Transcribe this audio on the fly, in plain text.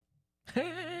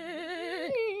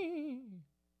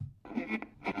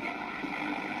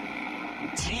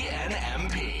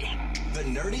The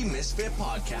Nerdy Misfit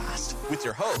Podcast with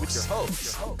your hosts,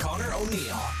 Connor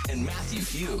O'Neill and Matthew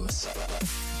Hughes.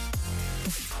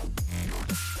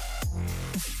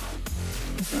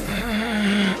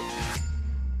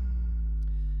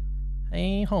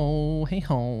 Hey ho, hey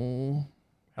ho.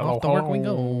 Hello, Off to work we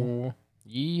go.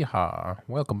 Yeehaw.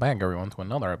 Welcome back, everyone, to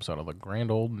another episode of the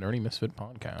Grand Old Nerdy Misfit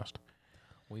Podcast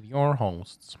with your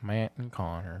hosts, Matt and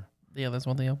Connor. Yeah, that's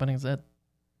what the opening said.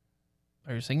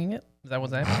 Are you singing it? Is that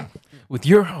what's happening? With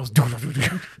your hosts,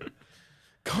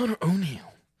 Connor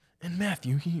O'Neill and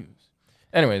Matthew Hughes.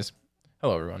 Anyways,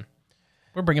 hello, everyone.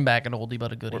 We're bringing back an oldie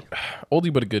but a goodie.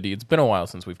 Oldie but a goodie. It's been a while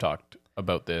since we've talked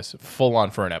about this full on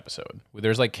for an episode.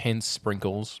 There's like hints,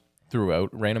 sprinkles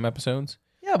throughout random episodes.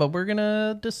 Yeah, but we're going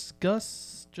to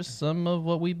discuss just some of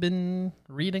what we've been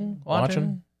reading,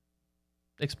 watching?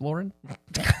 Exploring.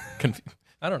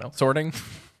 I don't know. Sorting.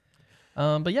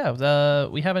 But yeah,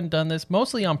 we haven't done this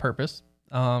mostly on purpose.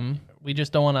 We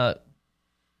just don't want to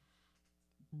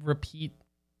repeat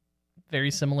very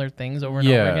similar things over and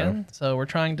over again. So we're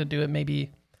trying to do it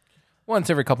maybe once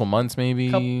every couple months, maybe.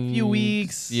 Few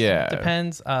weeks. Yeah.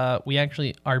 Depends. We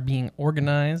actually are being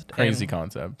organized. Crazy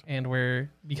concept. And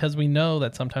because we know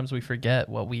that sometimes we forget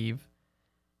what we've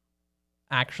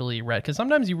actually read. Because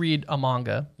sometimes you read a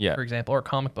manga, for example, or a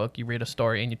comic book, you read a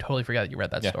story and you totally forget that you read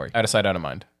that story. Out of sight, out of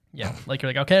mind. Yeah. Like you're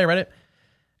like, okay, I read it.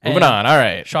 Moving on. All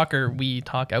right. Shocker, we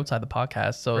talk outside the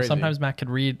podcast. So Crazy. Sometimes Matt could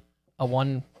read a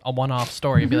one-off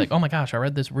story and be like, oh my gosh, I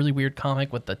read this really weird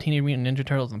comic with the Teenage Mutant Ninja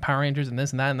Turtles and Power Rangers and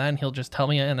this and that and that. And he'll just tell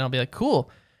me it and I'll be like,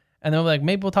 cool. And then we'll be like,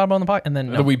 maybe we'll talk about it on the podcast. And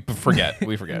then no. We forget.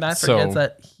 Matt forgets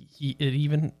that it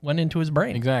even went into his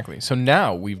brain. Exactly. So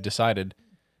now we've decided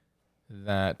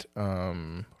that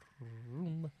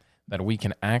that we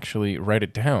can actually write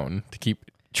it down to keep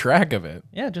track of it.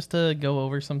 Yeah, just to go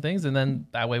over some things. And then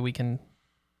that way we can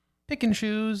pick and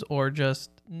choose or just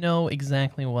know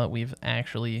exactly what we've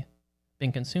actually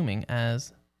been consuming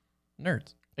as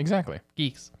nerds. Exactly.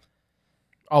 Geeks.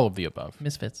 All of the above.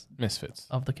 Misfits.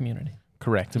 Of the community.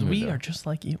 Correct. We are just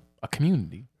like you. A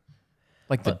community.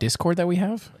 Like the Discord that we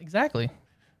have? Exactly.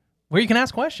 Where you can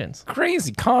ask questions.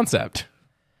 Crazy concept.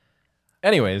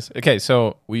 Anyways, okay,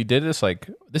 so we did this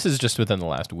this is just within the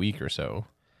last week or so.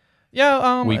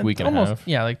 Yeah, week and a half.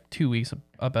 Yeah, like 2 weeks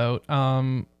about.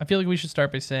 I feel like we should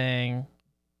start by saying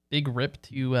big rip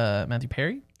to Matthew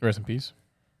Perry. Rest in peace.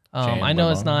 I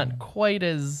know it's not quite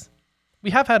as...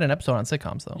 We have had an episode on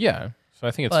sitcoms, though. Yeah, so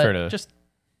I think it's fair to... Just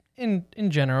in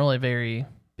general, a very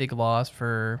big loss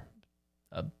for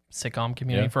a sitcom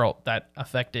community that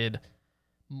affected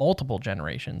multiple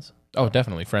generations. Oh,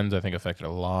 definitely. Friends, I think, affected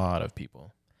a lot of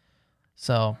people.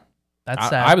 So, that's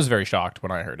sad. I was very shocked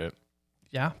when I heard it.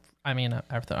 Yeah. I mean,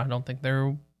 I don't think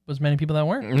there was many people that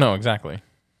weren't. No, exactly.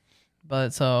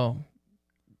 But so,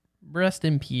 rest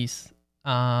in peace.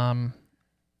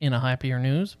 In a happier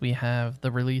news, we have the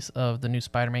release of the new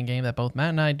Spider-Man game that both Matt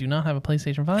and I do not have a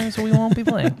PlayStation 5, so we won't be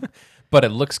playing. But it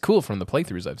looks cool from the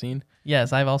playthroughs I've seen.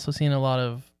 Yes, I've also seen a lot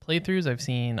of playthroughs. I've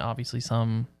seen, obviously,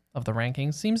 some of the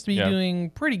rankings. Seems to be doing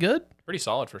pretty good. Pretty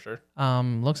solid, for sure.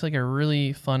 Looks like a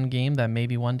really fun game that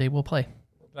maybe one day we'll play.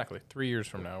 Exactly. 3 years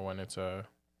from now when it's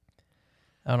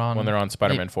out on when they're on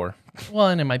Spider-Man 4. Well,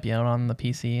 and it might be out on the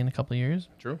PC in a couple of years.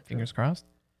 True. Fingers crossed.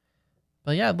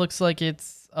 But yeah, it looks like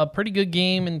it's a pretty good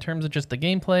game in terms of just the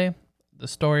gameplay. The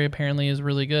story apparently is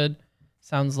really good.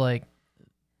 Sounds like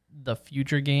the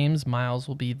future games, Miles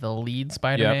will be the lead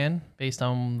Spider-Man based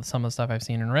on some of the stuff I've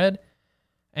seen and read.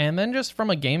 And then just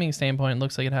from a gaming standpoint, it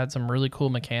looks like it had some really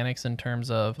cool mechanics in terms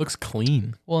of... Looks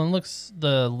clean. Well, it looks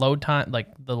the load time, like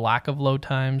the lack of load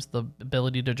times, the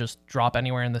ability to just drop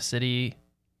anywhere in the city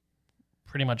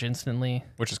pretty much instantly.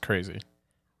 Which is crazy.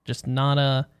 Just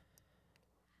not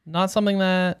something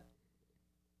that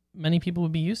many people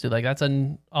would be used to. Like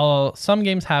some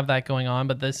games have that going on,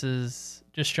 but this is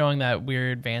just showing that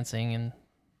we're advancing and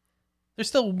there's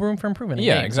still room for improvement in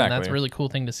games. Exactly. And that's a really cool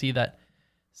thing to see, that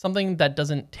something that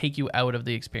doesn't take you out of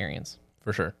the experience.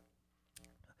 For sure.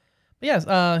 But yes,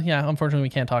 unfortunately we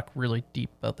can't talk really deep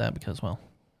about that because, well,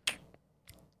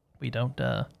 we don't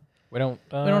have a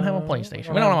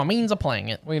PlayStation. We don't have a means of playing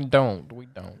it. We don't.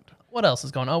 What else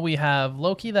is going on? Oh, we have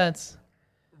Loki that's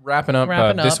wrapping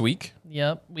up this week.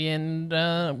 Yep. We end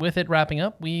with it wrapping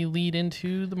up. We lead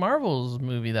into the Marvels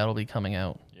movie that'll be coming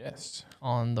out. Yes.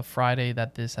 On the Friday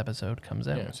that this episode comes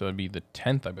out. Yeah, so it'd be the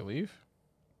 10th, I believe.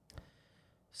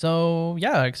 So,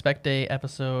 yeah, I expect a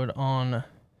episode on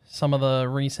some of the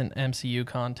recent MCU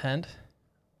content.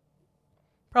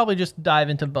 Probably just dive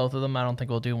into both of them. I don't think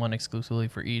we'll do one exclusively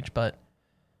for each, but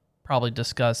probably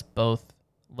discuss both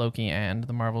Loki and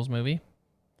the Marvels movie.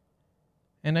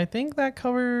 And I think that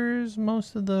covers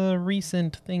most of the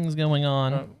recent things going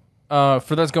on.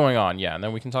 For that's going on, yeah. And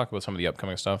then we can talk about some of the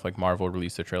upcoming stuff, like Marvel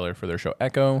released a trailer for their show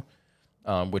Echo,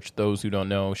 which those who don't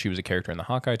know, she was a character in the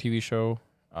Hawkeye TV show.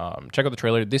 Check out the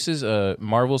trailer. This is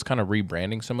Marvel's kind of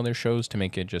rebranding some of their shows to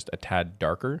make it just a tad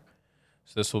darker.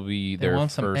 So this will be their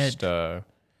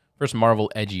first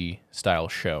Marvel edgy style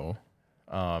show.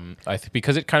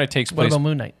 Because it kind of takes place. What about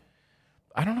Moon Knight?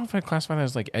 I don't know if I'd classify that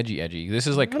as like edgy. This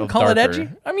is like a call darker. it edgy?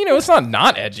 I mean, it's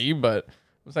not edgy, but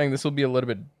I'm saying this will be a little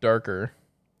bit darker.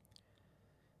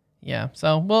 Yeah.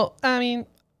 So, well, I mean,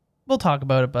 we'll talk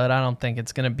about it, but I don't think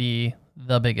it's going to be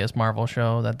the biggest Marvel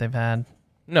show that they've had.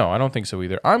 No, I don't think so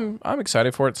either. I'm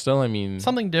excited for it still. I mean,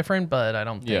 something different, but I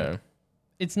don't think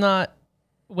it's not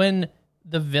when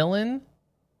the villain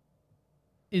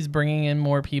is bringing in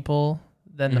more people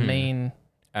than the main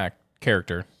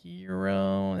character,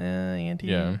 hero,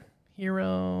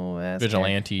 hero,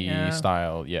 vigilante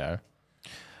style. Yeah.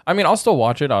 I mean, I'll still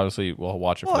watch it. Obviously, we'll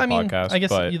watch it for the podcast. I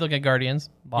guess you look at Guardians.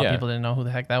 A lot of people didn't know who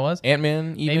the heck that was.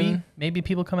 Ant-Man, even. Maybe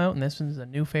people come out and this is a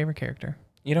new favorite character.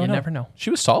 You never know. She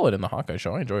was solid in the Hawkeye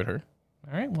show. I enjoyed her.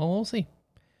 All right. Well, we'll see.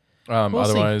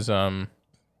 Otherwise,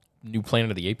 new Planet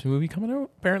of the Apes movie coming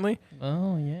out, apparently.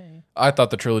 Oh, yay. I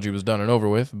thought the trilogy was done and over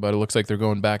with, but it looks like they're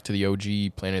going back to the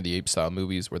OG Planet of the Apes style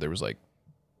movies where there was like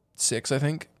 6, I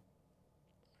think.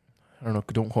 I don't know.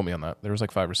 Don't quote me on that. There was like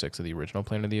 5 or 6 of the original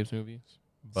Planet of the Apes movies.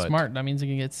 But smart. That means you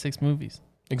can get 6 movies.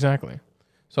 Exactly.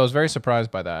 So I was very surprised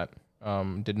by that.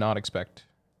 Did not expect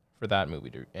for that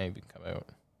movie to even come out.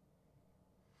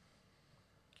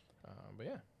 But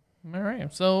yeah. All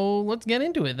right. So let's get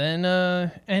into it then.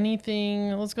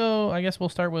 Let's go. I guess we'll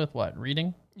start with what?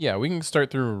 Reading? Yeah, we can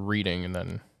start through reading and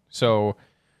then. So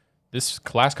this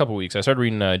last couple of weeks, I started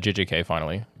reading JJK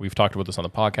finally. We've talked about this on the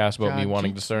podcast about me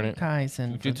wanting to start it.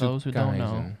 Kaisen, for those who don't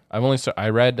know. I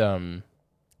read the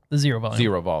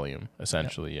Zero Volume,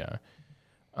 essentially, yeah.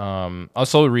 I'll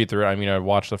slowly read through it. I mean, I've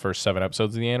watched the first 7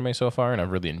 episodes of the anime so far, and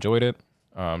I've really enjoyed it.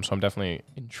 So I'm definitely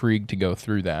intrigued to go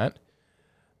through that.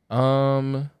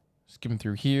 Skimming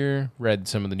through here, read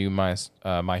some of the new My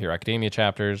Hero Academia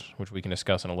chapters, which we can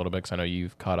discuss in a little bit, because I know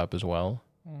you've caught up as well.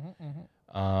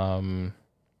 Going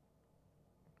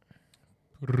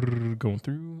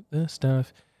through the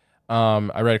stuff.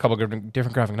 I read a couple of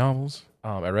different graphic novels.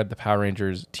 I read the Power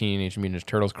Rangers Teenage Mutant Ninja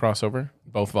Turtles crossover,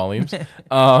 both volumes.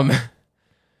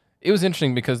 It was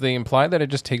interesting because they implied that it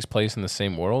just takes place in the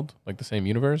same world, like the same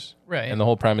universe. Right. And the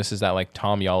whole premise is that like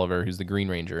Tommy Oliver, who's the Green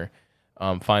Ranger,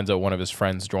 finds out one of his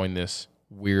friends joined this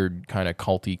weird kind of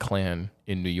culty clan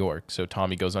in New York. So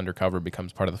Tommy goes undercover,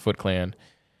 becomes part of the Foot Clan.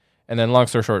 And then long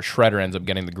story short, Shredder ends up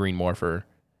getting the Green Morpher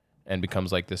and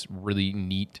becomes like this really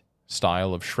neat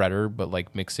style of Shredder, but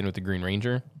like mixed in with the Green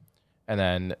Ranger. And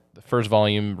then the first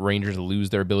volume, Rangers lose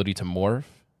their ability to morph,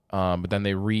 but then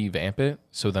they revamp it,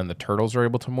 so then the Turtles are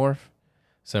able to morph.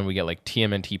 So then we get like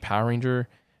TMNT Power Ranger.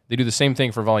 They do the same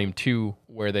thing for volume 2,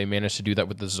 where they managed to do that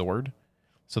with the Zord.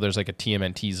 So there's like a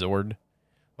TMNT Zord,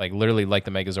 like literally like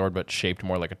the Megazord, but shaped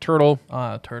more like a turtle.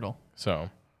 Turtle. So,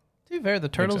 to be fair, the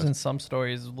Turtles in some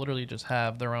stories literally just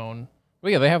have their own.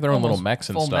 Well, yeah, they have their own little mechs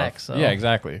and stuff. Mech, so. Yeah,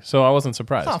 exactly. So I wasn't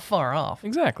surprised. It's not far off.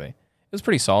 Exactly. It was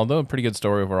pretty solid, though. Pretty good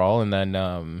story overall. And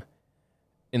then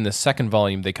in the second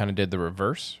volume, they kind of did the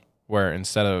reverse, where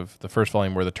instead of the first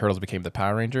volume where the Turtles became the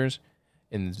Power Rangers,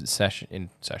 in session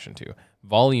 2,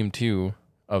 volume 2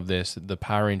 of this, the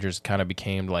Power Rangers kind of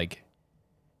became like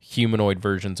humanoid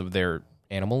versions of their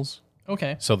animals.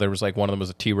 Okay. So there was like one of them was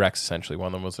a T-Rex, essentially. One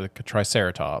of them was like a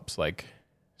Triceratops, like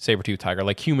saber-tooth tiger,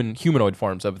 like humanoid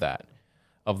forms of that.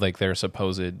 Of like their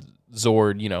supposed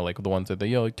Zord, like the ones that they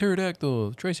yell like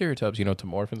pterodactyl, Triceratops, to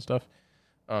morph and stuff.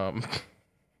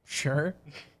 Sure.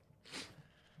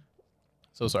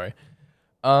 So sorry.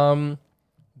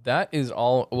 That is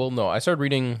all. Well, no, I started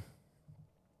reading.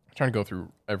 I'm trying to go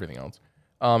through everything else.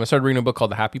 I started reading a book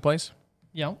called The Happy Place.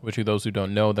 Yeah. Which, for those who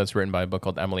don't know, that's written by a book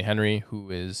called Emily Henry,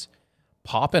 who is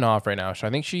popping off right now. So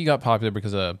I think she got popular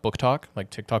because of Book Talk,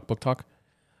 like TikTok Book Talk.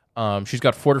 She's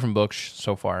got 4 different books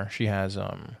so far. She has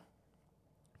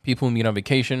People Who Meet on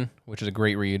Vacation, which is a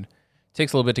great read.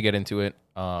 Takes a little bit to get into it.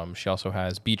 She also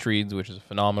has Beach Reads, which is a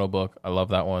phenomenal book. I love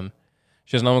that one.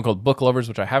 She has another one called Book Lovers,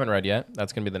 which I haven't read yet.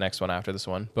 That's going to be the next one after this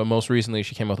one. But most recently,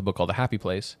 she came out with a book called The Happy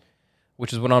Place,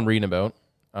 which is what I'm reading about.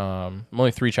 I'm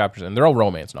only 3 chapters in. They're all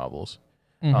romance novels.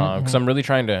 Because I'm really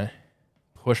trying to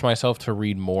push myself to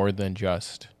read more than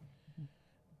just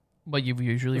what you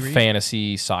usually read?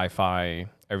 Fantasy, sci-fi,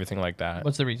 everything like that.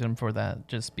 What's the reason for that?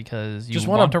 Just because you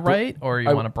want to write, or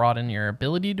you want to broaden your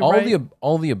ability to write?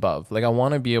 All the above. Like I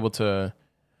want to be able to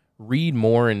read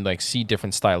more and like see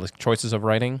different stylistic choices of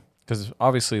writing. because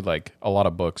obviously, like a lot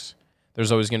of books,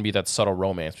 there's always going to be that subtle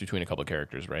romance between a couple of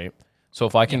characters, right? So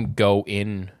if I can go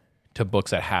in to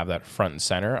books that have that front and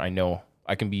center, I know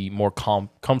I can be more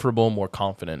comfortable, more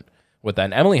confident with that.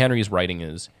 And Emily Henry's writing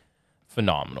is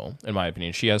phenomenal, in my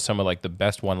opinion. She has some of like the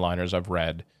best one-liners I've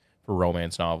read for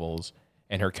romance novels,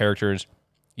 and her characters,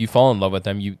 you fall in love with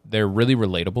them. They're really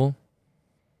relatable,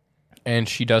 and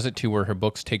she does it too, where her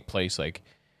books take place like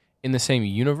in the same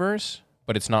universe,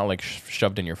 but it's not like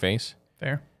shoved in your face.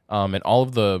 Fair. And all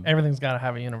of the Everything's got to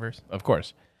have a universe. of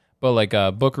course, but like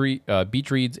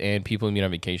beach reads and People Who Meet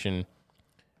on Vacation,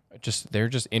 they're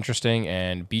just interesting.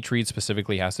 And beach reads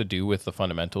specifically has to do with the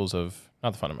fundamentals of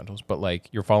not the fundamentals, but like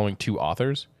you're following two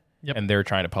authors, and they're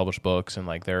trying to publish books, and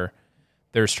like their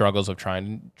struggles of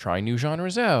trying new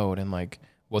genres out, and like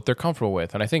what they're comfortable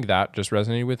with. And I think that just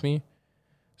resonated with me.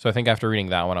 So I think after reading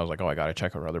that one, I was like, oh, I got to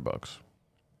check out her other books.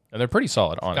 And they're pretty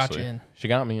solid, honestly. Got you in. She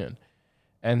got me in.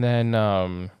 And then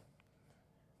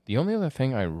the only other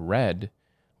thing I read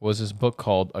was this book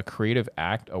called A Creative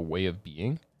Act, A Way of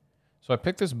Being. So I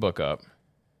picked this book up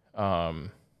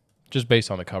just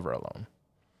based on the cover alone,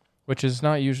 which is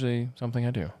not usually something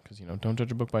I do because, don't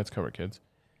judge a book by its cover, kids.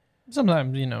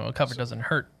 Sometimes, a cover doesn't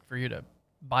hurt for you to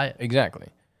buy it. Exactly.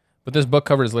 But this book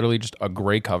cover is literally just a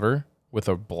gray cover with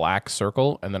a black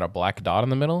circle and then a black dot in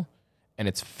the middle, and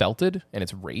it's felted and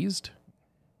it's raised.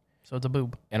 So it's a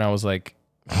boob. And I was like,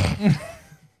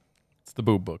 it's the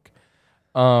boob book.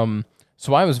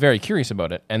 So I was very curious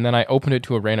about it, and then I opened it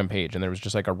to a random page, and there was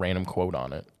just like a random quote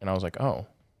on it, and I was like, oh,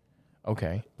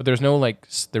 okay. But there was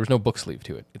no book sleeve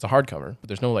to it. It's a hardcover, but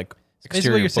there's no like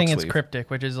exterior basically you're book saying sleeve. it's cryptic,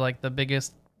 which is like the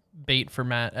biggest bait for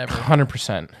Matt ever.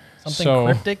 100%. Something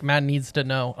cryptic, Matt needs to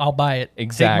know. I'll buy it.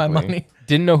 Exactly. Take my money.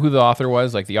 Didn't know who the author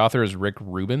was. Like the author is Rick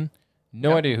Rubin.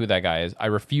 No idea who that guy is. I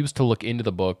refused to look into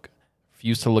the book,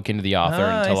 refused to look into the author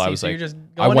until I was so like, you're just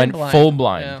I going went in blind. full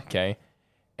blind. Yeah. Okay.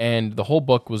 And the whole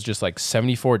book was just like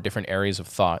 74 different areas of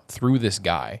thought through this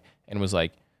guy, and was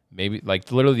like, maybe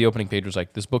like literally the opening page was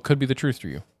like, this book could be the truth for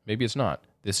you. Maybe it's not.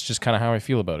 This is just kind of how I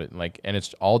feel about it. And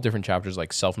it's all different chapters,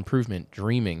 like self-improvement,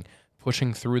 dreaming,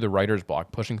 pushing through the writer's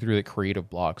block, pushing through the creative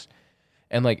blocks.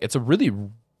 And like, it's a really,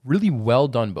 really well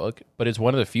done book, but it's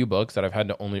one of the few books that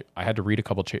I had to read a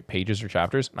couple pages or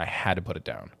chapters, and I had to put it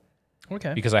down.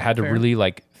 Okay. Because I had to really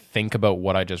like think about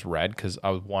what I just read, because I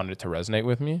wanted it to resonate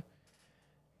with me.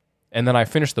 And then I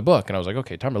finished the book, and I was like,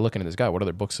 okay, time to look into this guy. What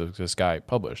other books has this guy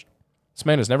published? This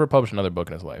man has never published another book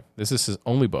in his life. This is his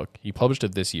only book. He published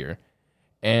it this year.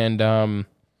 And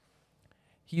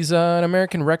he's an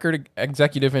American record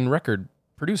executive and record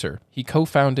producer. He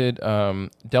co-founded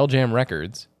Dell Jam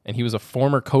Records, and he was a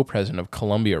former co-president of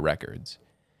Columbia Records.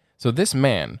 So this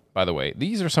man, by the way,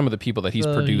 these are some of the people that he's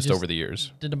produced over the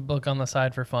years. Did a book on the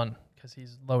side for fun because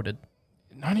he's loaded.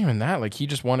 Not even that. Like, he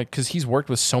just wanted, because he's worked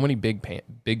with so many big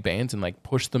bands and like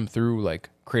pushed them through like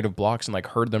creative blocks and like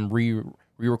heard them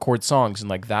re-record songs and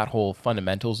like that whole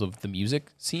fundamentals of the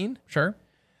music scene. Sure.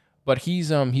 But he's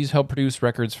helped produce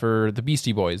records for the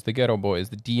Beastie Boys, the Ghetto Boys,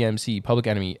 the DMC, Public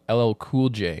Enemy, LL Cool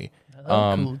J,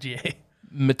 Cool J.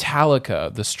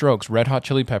 Metallica, The Strokes, Red Hot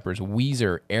Chili Peppers,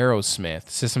 Weezer, Aerosmith,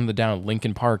 System of a Down,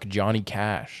 Linkin Park, Johnny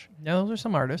Cash. Yeah, those are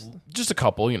some artists. Just a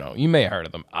couple, you may have heard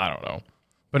of them. I don't know.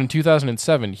 But in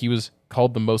 2007, he was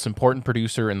called the most important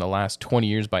producer in the last 20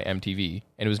 years by MTV,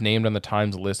 and it was named on the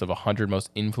Times list of 100 most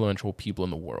influential people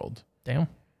in the world. Damn.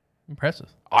 Impressive.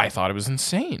 I thought it was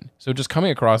insane. So just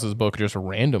coming across his book just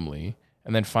randomly,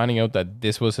 and then finding out that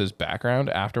this was his background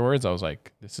afterwards, I was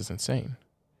like, this is insane.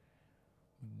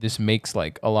 This makes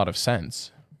like a lot of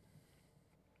sense.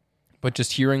 But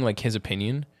just hearing like his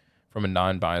opinion from a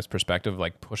non-biased perspective,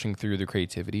 like pushing through the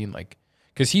creativity and like,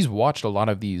 because he's watched a lot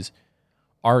of these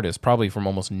artists probably from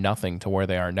almost nothing to where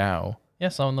they are now. Yeah,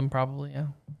 some of them probably, yeah.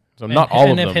 So not all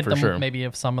of them hit for sure. Maybe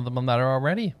of some of them that are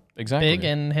already exactly big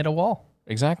and hit a wall.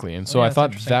 Exactly. And so I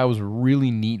thought that was a really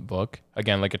neat book.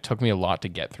 Again, like it took me a lot to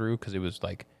get through because it was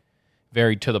like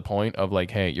very to the point of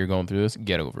like, hey, you're going through this,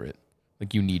 get over it.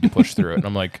 Like you need to push through it. And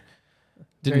I'm like,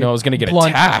 didn't know I was going to get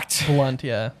attacked. Blunt,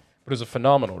 yeah. But it was a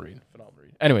phenomenal read.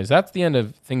 Anyways, that's the end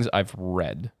of things I've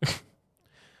read.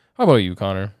 How about you,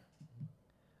 Connor?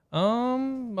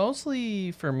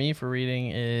 Mostly for me for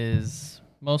reading is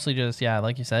mostly just, yeah,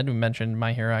 like you said, we mentioned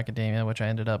My Hero Academia, which I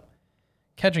ended up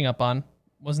catching up on.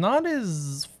 Was not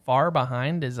as far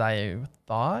behind as I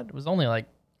thought. It was only like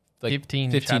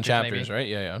 15 chapters, right?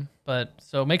 Yeah. But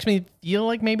so it makes me feel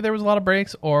like maybe there was a lot of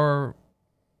breaks or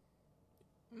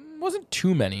wasn't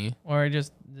too many. Or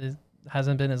it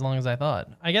hasn't been as long as I thought.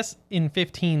 I guess in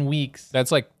 15 weeks.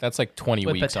 That's like 20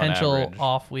 with weeks potential on average.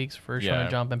 off weeks for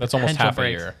Shonen Jump and that's almost half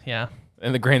breaks. a year. Yeah.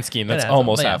 In the grand scheme, that's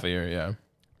almost half a year, yeah.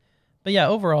 But yeah,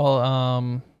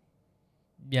 overall,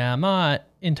 yeah, I'm not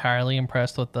entirely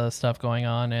impressed with the stuff going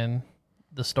on in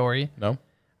the story. No?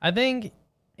 I think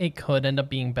it could end up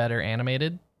being better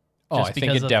animated. Oh, I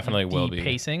think it definitely will be.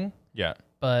 Pacing. Yeah.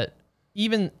 But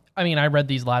I read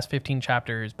these last 15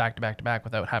 chapters back to back to back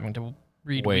without having to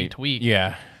read week to week.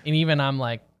 Yeah. And even I'm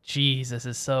like, geez, this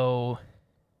is so...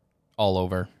 All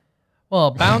over.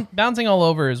 Well, bouncing all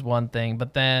over is one thing,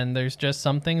 but then there's just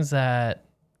some things that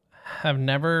have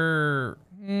never...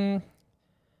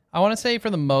 I want to say for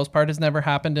the most part has never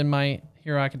happened in My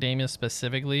Hero Academia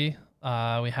specifically.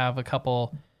 We have a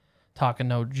couple Taka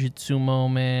no Jutsu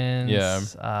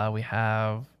moments. Yeah. We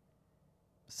have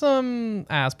some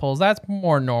ass pulls. That's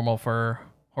more normal for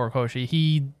Horikoshi.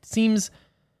 He seems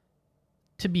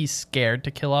to be scared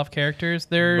to kill off characters.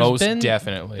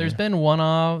 Definitely. There's been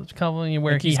one-off couple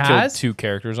where he's has killed 2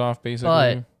 characters off, basically.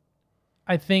 But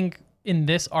I think in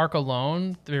this arc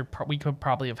alone, we could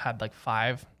probably have had like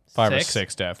 5 or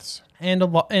 6 deaths. And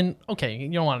okay,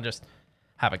 you don't want to just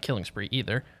have a killing spree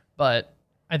either, but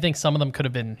I think some of them could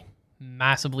have been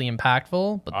massively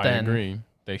impactful, but I agree.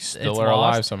 They still are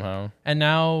lost. alive somehow. And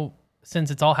now, since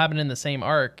it's all happened in the same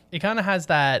arc, it kind of has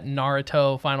that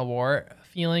Naruto Final War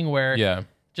feeling where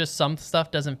just some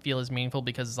stuff doesn't feel as meaningful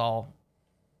because it's all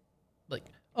like,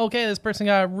 okay, this person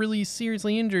got really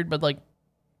seriously injured, but like,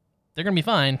 they're going to be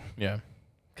fine. Yeah.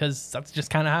 Because that's just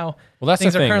kind of how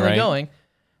things are currently right?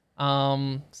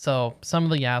 going. So some of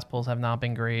the Yas pulls have not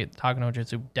been great. Taka no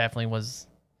Jutsu definitely was.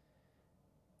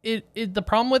 The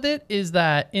problem with it is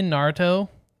that in Naruto,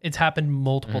 it's happened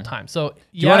multiple times. So do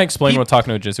you want to explain what Taka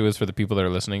no Jutsu is for the people that are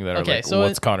listening that are like, so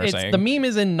what's Connor saying? The meme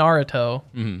is in Naruto.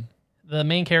 Mm-hmm. The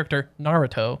main character,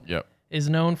 Naruto, is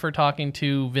known for talking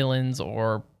to villains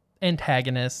or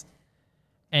antagonists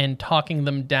and talking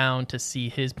them down to see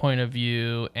his point of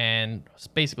view and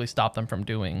basically stop them from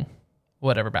doing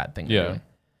whatever bad thing they're doing.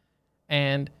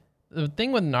 And the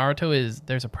thing with Naruto is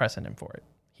there's a precedent for it.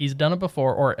 He's done it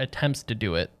before or attempts to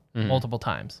do it multiple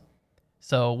times.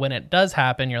 So when it does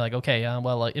happen, you're like, okay,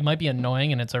 it might be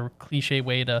annoying and it's a cliche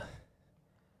way to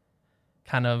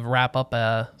kind of wrap up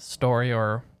a story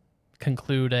or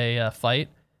conclude a fight,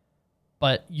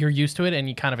 but you're used to it and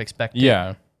you kind of expect it.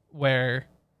 Yeah. Where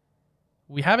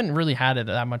we haven't really had it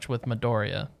that much with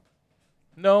Midoriya.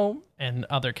 No. And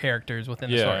other characters within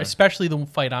the story, especially the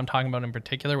fight I'm talking about in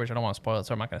particular, which I don't want to spoil it,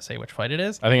 so I'm not going to say which fight it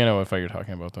is. I think I know what fight you're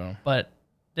talking about, though. But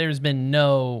there's been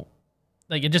no,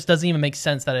 it just doesn't even make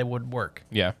sense that it would work.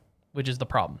 Yeah. Which is the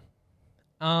problem.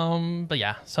 But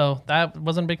yeah, so that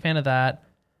wasn't a big fan of that.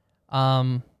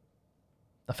 The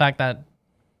fact that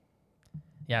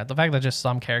just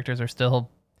some characters are still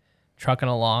trucking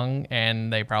along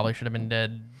and they probably should have been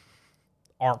dead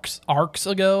arcs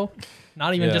ago.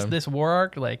 Not even just this war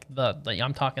arc,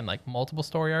 I'm talking like multiple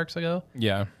story arcs ago.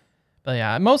 Yeah. But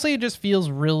yeah, mostly it just feels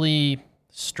really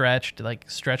stretched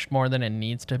more than it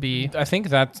needs to be. I think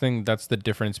that's the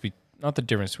difference, not the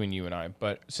difference between you and I,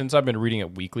 but since I've been reading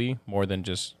it weekly more than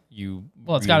just you.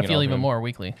 Well, it's got to feel even more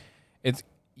weekly. It's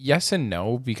yes and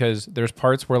no, because there's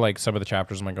parts where like some of the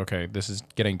chapters I'm like, okay, this is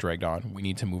getting dragged on. We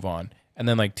need to move on. And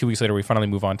then like 2 weeks later, we finally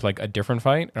move on to like a different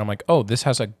fight. And I'm like, oh, this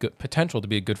has a good potential to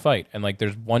be a good fight. And like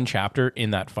there's one chapter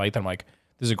in that fight that I'm like,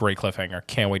 this is a great cliffhanger.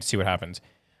 Can't wait to see what happens.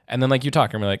 And then like you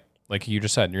talk and we're like you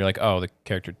just said, and you're like, oh, the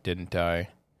character didn't die.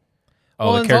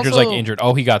 Oh, the character's also, like injured.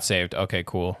 Oh, he got saved. Okay,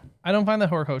 cool. I don't find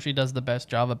that Horikoshi does the best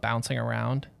job of bouncing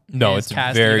around. No, it's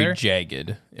very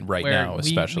jagged right now,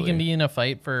 especially. We can be in a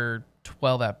fight for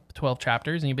 12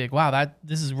 chapters and you'd be like, wow,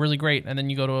 this is really great. And then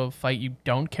you go to a fight you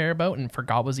don't care about and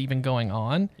forgot was even going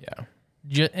on.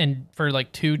 Yeah. And for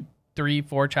like 2, 3,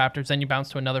 4 chapters, then you bounce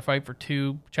to another fight for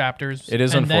 2 chapters. It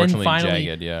is unfortunately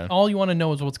jagged, yeah. All you want to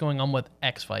know is what's going on with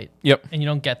X fight. Yep. And you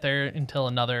don't get there until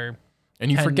another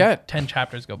and you forget 10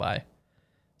 chapters go by.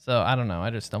 So I don't know. I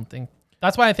just don't think.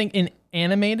 That's why I think in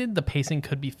animated, the pacing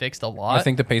could be fixed a lot. I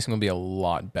think the pacing will be a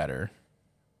lot better.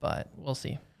 But we'll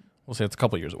see. We'll see. It's a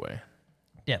couple years away.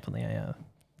 Definitely.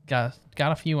 Got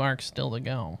a few arcs still to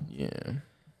go. Yeah.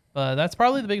 But that's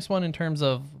probably the biggest one in terms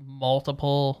of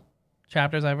multiple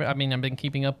chapters. I've been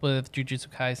keeping up with Jujutsu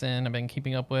Kaisen. I've been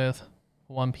keeping up with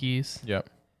One Piece. Yep.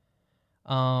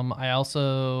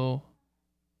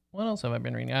 What else have I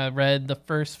been reading? I read the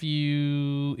first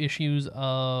few issues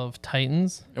of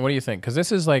Titans. And what do you think? Because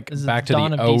this is back to the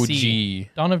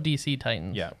OG. Dawn of DC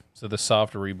Titans. Yeah. So the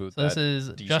soft reboot. So this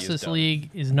is DC Justice League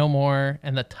is no more,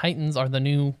 and the Titans are the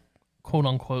new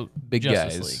quote-unquote big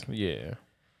Justice guys. League. Yeah.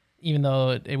 Even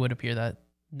though it would appear that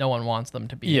no one wants them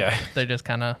to be. Yeah. They're just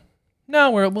kind of,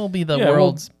 we'll be the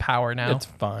world's power now. It's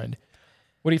fine.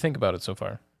 What do you think about it so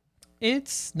far?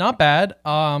 It's not bad.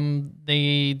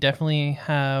 They definitely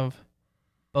have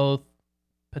both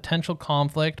potential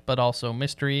conflict but also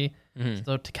mystery.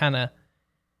 So to kind of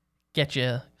get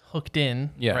you hooked in,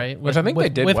 right? Which I think they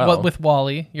did well. With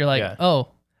Wally, you're like, oh,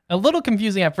 a little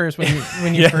confusing at first when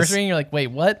you first read, you're like, wait,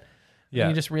 what? Yeah.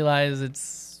 And you just realize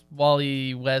it's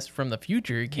Wally West from the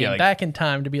future. He came back in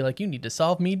time to be like, you need to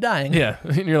solve me dying. Yeah.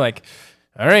 And you're like,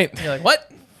 all right. You're like,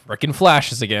 what? Frickin'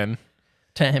 flashes again.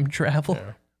 Time travel.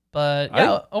 Yeah.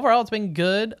 But overall it's been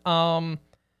good.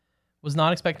 Was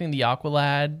not expecting the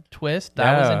Aqualad twist.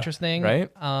 That was interesting. Right.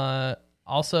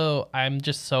 Also, I'm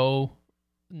just so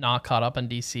not caught up on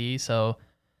DC, so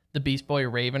the Beast Boy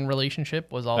Raven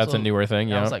relationship was also... That's a newer thing,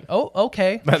 yeah. I was like, oh,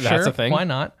 okay, that's sure, a thing. why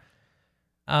not?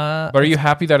 But are you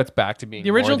happy that it's back to being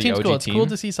the original team's cool? It's cool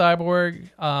to see Cyborg,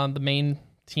 the main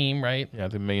team, right? Yeah,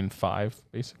 the main 5,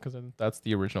 basically, because that's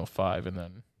the original 5, and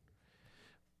then...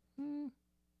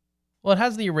 Well, it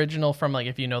has the original from, like,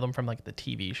 if you know them from, like, the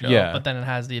TV show. Yeah. But then it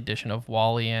has the addition of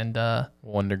Wally and...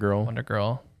 Wonder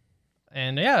Girl.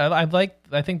 And yeah,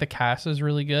 I think the cast is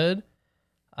really good.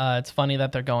 It's funny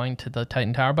that they're going to the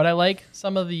Titan Tower, but I like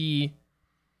some of the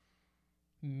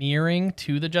mirroring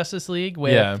to the Justice League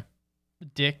with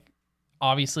Dick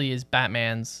obviously is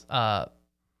Batman's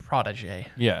protege,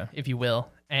 if you will.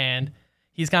 And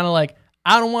he's kind of like,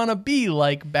 I don't want to be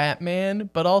like Batman,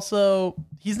 but also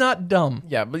he's not dumb.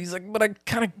 Yeah, but he's like, but I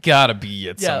kind of gotta be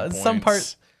at some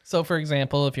parts. So, for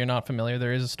example, if you're not familiar,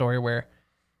 there is a story where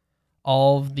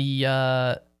all of the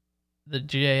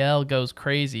JL goes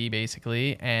crazy,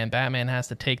 basically, and Batman has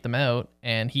to take them out,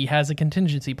 and he has a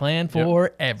contingency plan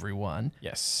for everyone.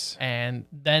 Yes. And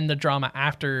then the drama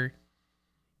after,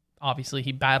 obviously,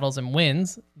 he battles and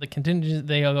wins. The contingency,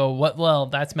 they go, "What? Well,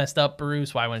 that's messed up,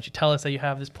 Bruce. Why wouldn't you tell us that you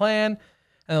have this plan?"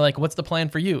 And they're like, "What's the plan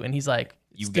for you?" And he's like,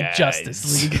 "It's the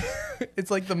Justice League." It's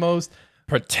like the most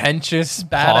pretentious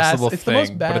badass, possible it's thing, the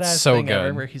most badass but it's so thing good.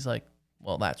 ever. Where he's like,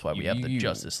 "Well, that's why we have the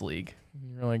Justice League."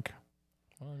 You're like,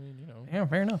 well, I mean, yeah,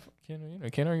 fair enough. Can't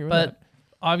argue with but that.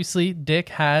 Obviously, Dick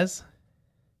has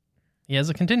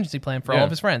a contingency plan for all of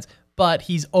his friends, but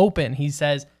he's open. He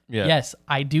says, "Yes,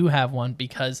 I do have one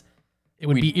because it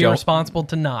would be irresponsible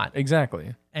to not."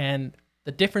 Exactly. And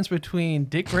the difference between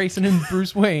Dick Grayson and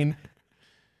Bruce Wayne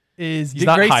is he's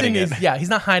not hiding it. he's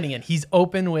not hiding it. He's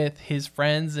open with his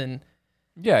friends, and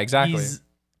exactly.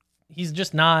 He's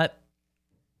just not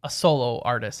a solo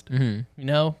artist. Mm-hmm. You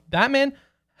know, Batman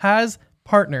has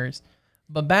partners,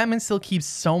 but Batman still keeps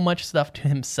so much stuff to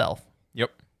himself.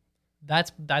 Yep.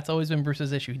 That's always been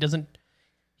Bruce's issue.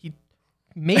 He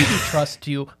maybe trusts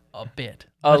you a bit,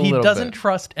 but he doesn't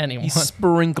trust anyone. He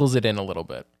sprinkles it in a little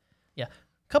bit. Yeah.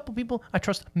 A couple people I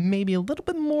trust maybe a little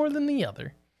bit more than the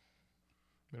other.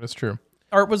 That's true.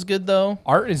 Art was good though.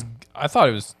 I thought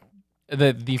it was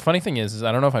the funny thing is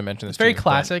I don't know if I mentioned this. It's very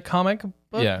classic comic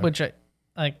book, which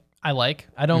I like.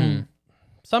 I don't.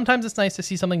 Sometimes it's nice to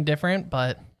see something different,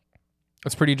 but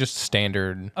it's pretty just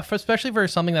standard. Especially for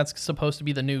something that's supposed to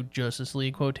be the new Justice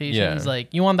League quotations.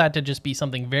 Like you want that to just be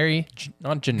something very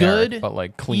not generic, good, but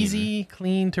like clean, easy,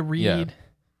 clean to read. Yeah.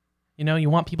 You know, you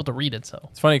want people to read it. So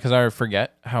it's funny because I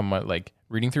forget how much like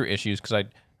reading through issues because I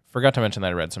forgot to mention that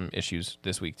I read some issues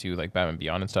this week too, like Batman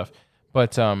Beyond and stuff.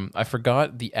 But I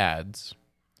forgot the ads.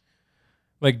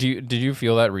 Like, did you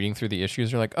feel that reading through the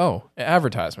issues? You're like, oh,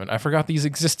 advertisement. I forgot these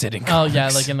existed in comics. Oh, yeah,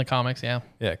 like in the comics, yeah.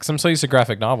 Yeah, because I'm so used to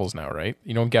graphic novels now, right?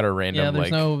 You don't get a random, yeah, there's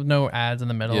no ads in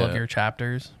the middle of your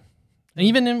chapters. And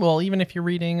even if you're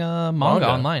reading manga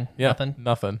online,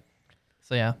 nothing.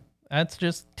 So, yeah, that's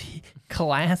just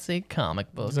classic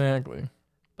comic book. Exactly.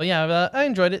 But, yeah, I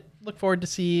enjoyed it. Look forward to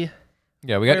see.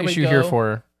 Yeah, we got an issue here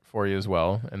for you as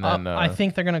well. And then I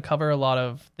think they're going to cover a lot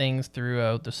of things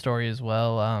throughout the story as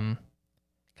well.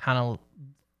 Kind of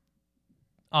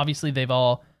obviously they've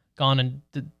all gone and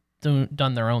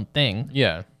done their own thing.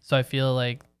 Yeah. So I feel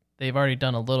like they've already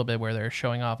done a little bit where they're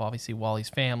showing off obviously Wally's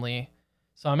family.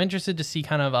 So I'm interested to see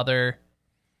kind of other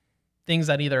things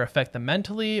that either affect them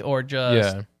mentally or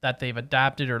just that they've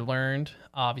adapted or learned.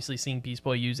 Obviously seeing Beast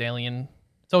Boy use alien.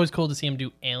 It's always cool to see him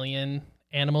do alien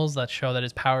animals that show that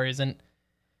his power isn't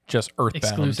just earthbound.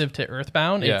 Exclusive to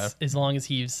Earthbound. Yeah. It's as long as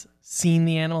he's seen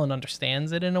the animal and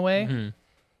understands it in a way. Mm-hmm.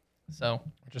 So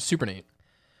just super neat.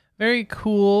 Very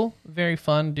cool. Very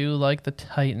fun. Do like the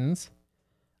Titans.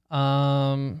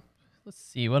 Let's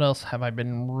see. What else have I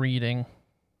been reading?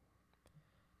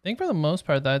 I think for the most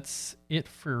part, that's it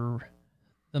for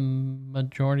the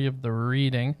majority of the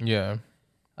reading. Yeah.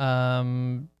 I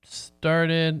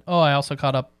also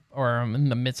caught up, or I'm in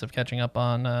the midst of catching up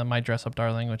on My Dress Up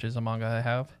Darling, which is a manga I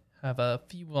have a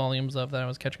few volumes of that I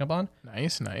was catching up on.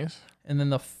 Nice. And then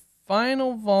the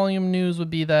final volume news would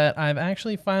be that I've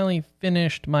actually finally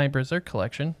finished my Berserk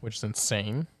collection, Which is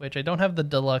insane. which I don't have the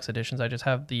deluxe editions. I just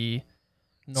have the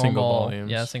normal, Single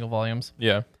volumes. Yeah, single volumes.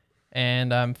 Yeah.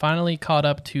 And I'm finally caught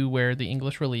up to where the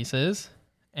English release is.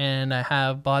 And I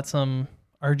have bought some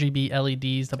RGB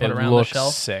LEDs to put It around the looks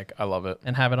shelf sick. I love it.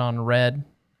 and have it on red.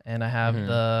 And I have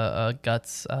the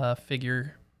Guts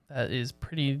figure that is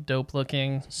pretty dope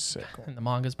looking. Sick. And the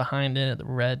manga's behind it, the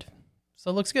red. So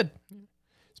it looks good.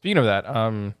 Speaking of that,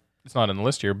 it's not in the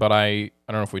list here, but I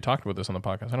don't know if we talked about this on the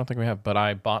podcast. I don't think we have, but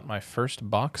I bought my first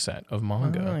box set of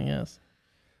manga, Oh, yes.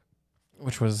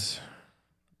 which was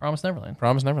Promised Neverland.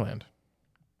 Promised Neverland.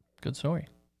 Good story.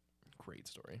 Great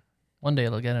story. One day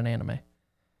it'll get an anime.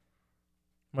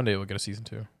 One day we'll get a season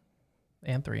 2.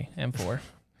 And 3 and 4.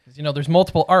 Because, there's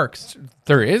multiple arcs.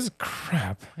 There is?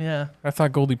 Crap. Yeah. I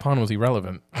thought Goldie Pond was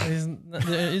irrelevant. There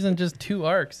isn't just 2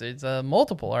 arcs. It's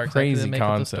multiple arcs. Crazy that make up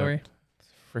the concept. story.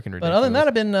 Freaking ridiculous. But other than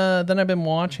that, I've been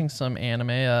watching some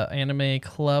anime. Anime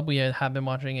Club. We have been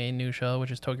watching a new show, which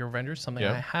is Tokyo Revengers. Something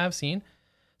I have seen.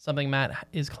 Something Matt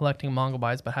is collecting manga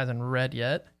buys but hasn't read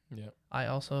yet. Yeah. I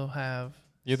also have.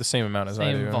 You have the same amount as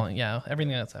I do. Volume, yeah,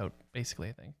 everything that's out basically,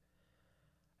 I think.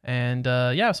 And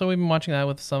so we've been watching that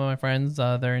with some of my friends.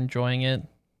 They're enjoying it.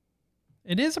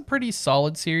 It is a pretty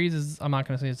solid series. I'm not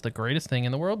going to say it's the greatest thing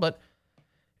in the world, but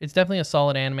it's definitely a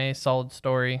solid anime, solid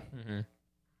story. Mm-hmm.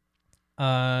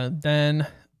 Then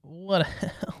what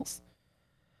else?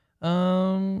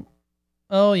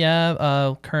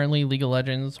 Currently League of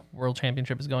Legends World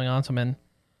Championship is going on, so I've been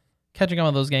catching up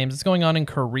on those games. It's going on in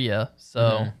Korea,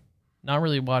 so not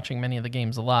really watching many of the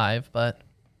games live, but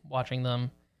watching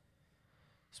them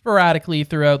sporadically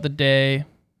throughout the day,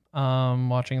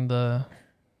 watching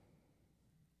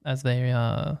as they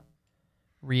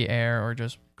re-air or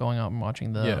just going out and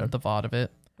watching the VOD of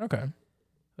it. Okay.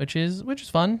 Which is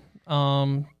fun.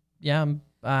 I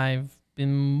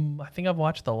think I've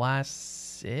watched the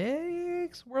last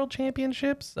 6 World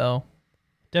Championships, so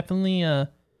definitely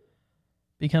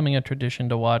becoming a tradition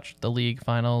to watch the league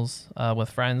finals with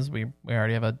friends. We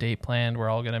already have a date planned. We're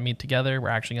all going to meet together. We're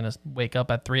actually going to wake up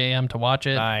at 3 a.m. to watch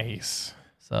it. Nice.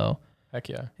 So heck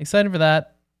yeah. Excited for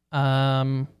that.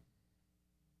 Other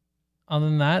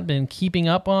than that, been keeping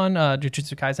up on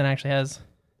Jujutsu Kaisen actually has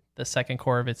the second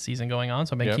core of its season going on,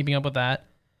 so I've been keeping up with that.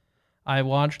 I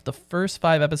watched the first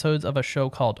 5 episodes of a show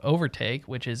called Overtake,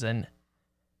 which is an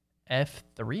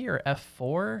F3 or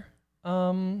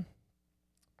F4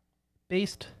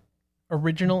 based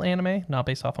original anime, not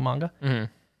based off a manga.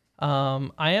 Mm-hmm.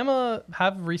 I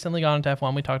have recently gone into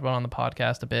F1. We talked about it on the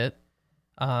podcast a bit.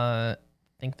 I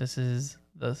think this is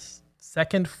the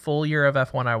second full year of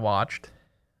F1 I watched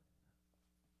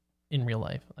in real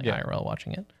life, IRL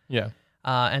watching it. Yeah.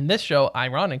 And this show,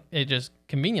 it just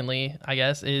conveniently, I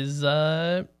guess, is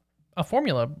a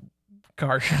Formula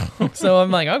car show. So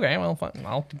I'm like, okay, well, fine,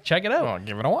 I'll check it out. I'll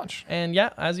give it a watch. And yeah,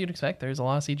 as you'd expect, there's a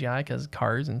lot of CGI because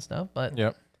cars and stuff, but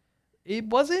it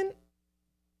wasn't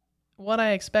what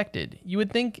I expected. You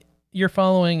would think you're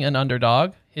following an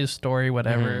underdog, his story,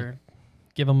 whatever,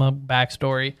 give him a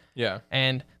backstory. Yeah.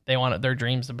 And they want their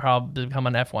dreams to probably become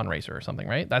an F1 racer or something,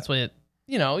 right? That's what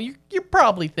you're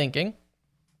probably thinking.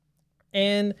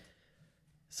 And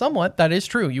somewhat that is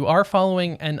true. You are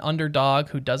following an underdog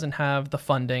who doesn't have the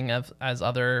funding as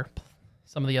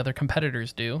some of the other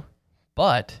competitors do,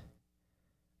 but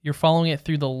you're following it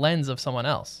through the lens of someone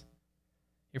else.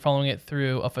 You're following it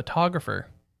through a photographer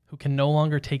who can no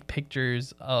longer take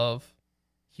pictures of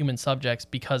human subjects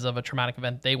because of a traumatic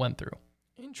event they went through.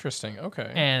 Interesting.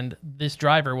 Okay. And this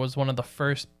driver was one of the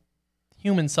first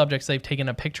human subjects they've taken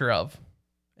a picture of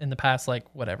in the past,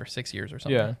 6 years or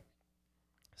something. Yeah.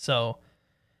 So,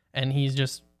 and he's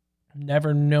just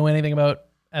never know anything about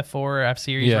F4 or F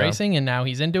Series racing, and now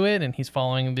he's into it, and he's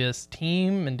following this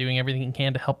team and doing everything he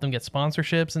can to help them get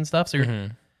sponsorships and stuff. So,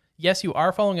 yes, you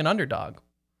are following an underdog,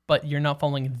 but you're not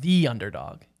following the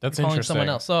underdog. That's you're following interesting. someone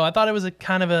else. So I thought it was a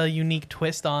kind of a unique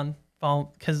twist on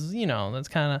because that's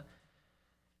kind of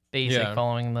basic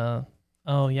following the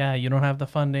you don't have the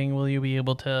funding. Will you be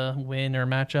able to win or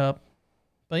match up?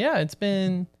 But yeah, it's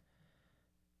been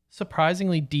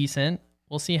surprisingly decent.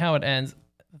 We'll see how it ends.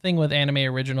 The thing with anime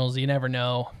originals, you never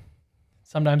know.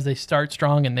 Sometimes they start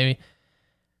strong and they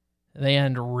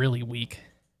end really weak.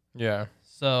 Yeah.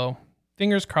 So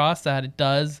fingers crossed that it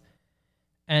does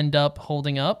end up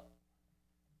holding up.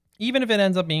 Even if it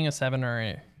ends up being a 7 or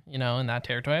in that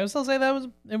territory, I would still say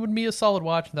it would be a solid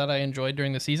watch that I enjoyed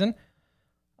during the season.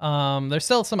 There's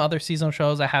still some other seasonal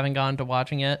shows I haven't gotten to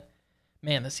watching yet.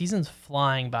 Man, the season's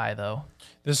flying by though.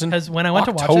 This because when I went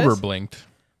October to watch this, blinked.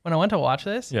 when I went to watch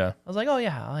this, Yeah. I was like, oh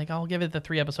yeah, like I'll give it the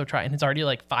 3-episode try, and it's already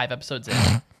like 5 episodes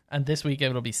in, and this week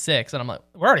it'll be 6, and I'm like,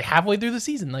 we're already halfway through the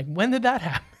season. Like, when did that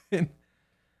happen?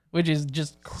 Which is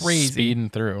just crazy. Speeding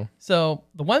through. So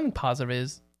the one positive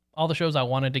is all the shows I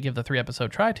wanted to give the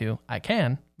 3-episode try to, I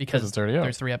can because it's already out.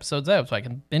 there's 3 episodes out, so I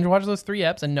can binge watch those 3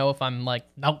 eps and know if I'm like,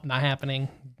 nope, not happening.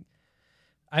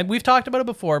 We've talked about it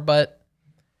before, but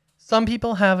some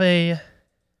people have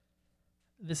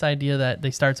this idea that they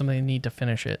start something and need to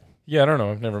finish it. Yeah, I don't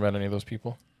know. I've never met any of those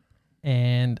people.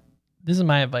 And this is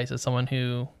my advice as someone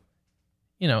who,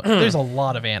 there's a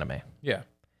lot of anime. Yeah.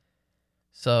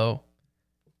 So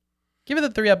give it a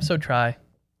 3-episode try.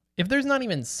 If there's not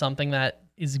even something that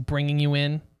is bringing you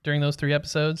in during those 3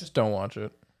 episodes, Just don't watch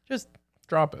it. just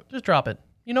Drop it. drop it.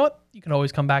 You know what? You can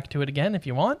always come back to it again if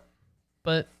you want,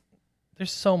 but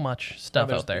there's so much stuff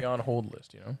There's out there. the on hold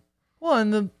list, Well,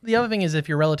 and the other thing is, if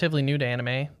you're relatively new to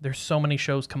anime, there's so many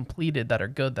shows completed that are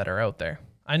good that are out there.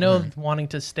 I know wanting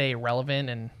to stay relevant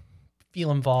and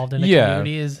feel involved in a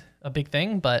community is a big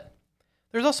thing, but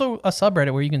there's also a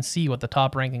subreddit where you can see what the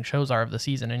top ranking shows are of the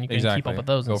season, and you can keep up with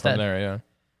those Go instead. from there, yeah.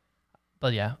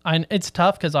 But yeah, it's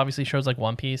tough because obviously shows like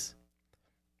One Piece.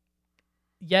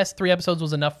 Yes, 3 episodes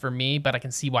was enough for me, but I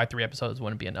can see why 3 episodes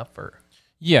wouldn't be enough for.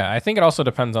 Yeah, I think it also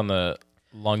depends on the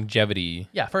longevity.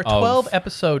 Yeah, for a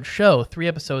 12-episode show, 3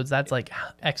 episodes, that's like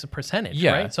X percentage,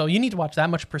 right? So you need to watch that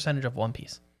much percentage of One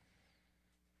Piece,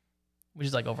 which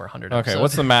is like over 100 Okay, episodes.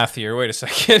 what's the math here? Wait a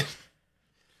second.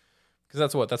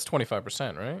 Because that's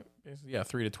 25%, right? Yeah,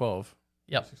 3 to 12.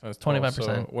 Yep, 6 times 12. 25%.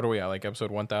 So what are we at? Like episode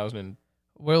 1000 and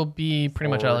We'll be pretty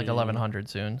much at like 40. 1100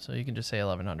 soon, so you can just say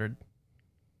 1100.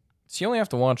 so you only have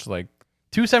to watch like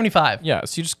 275. yeah.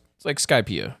 So you just like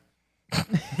Skypea.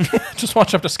 Just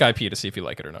watch up to Skypea to see if you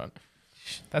like it or not.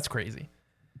 That's crazy.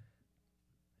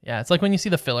 Yeah, it's like when you see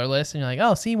the filler list and you're like,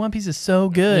 oh, see, One Piece is so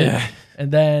good. Yeah.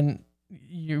 And then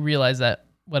you realize that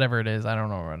whatever it is, I don't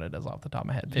know what it is off the top of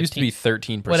my head. 15, It used to be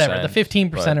 13%. whatever, the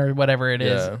 15% or whatever it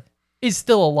yeah. is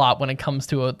still a lot when it comes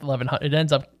to 1100. It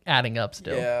ends up adding up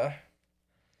still. Yeah.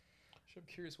 I'm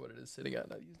curious what it is sitting at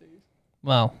these days.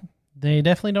 Well, they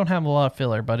definitely don't have a lot of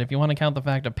filler, but if you want to count the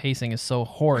fact that pacing is so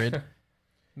horrid,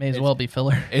 may as well be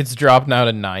filler. It's dropped now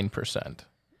to 9%.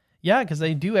 Yeah, because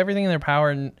they do everything in their power,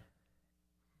 and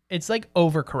it's like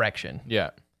overcorrection.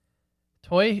 Yeah.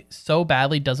 Toei so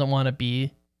badly doesn't want to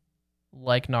be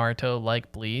like Naruto,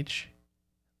 like Bleach,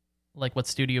 like what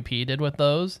Studio P did with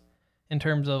those in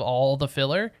terms of all the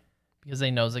filler, because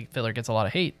they know that filler gets a lot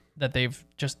of hate, that they've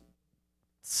just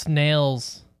snail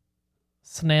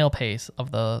pace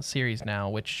of the series now,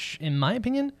 which in my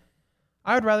opinion,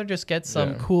 I would rather just get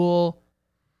some cool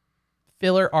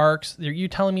filler arcs. Are you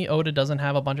telling me Oda doesn't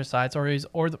have a bunch of side stories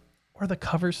or the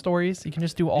cover stories? You can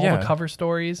just do all the cover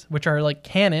stories, which are like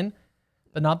canon,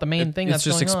 but not the main thing. It's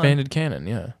just expanded canon,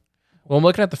 yeah. Well, I'm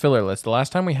looking at the filler list. The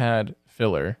last time we had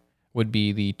filler would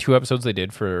be the 2 episodes they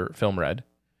did for Film Red,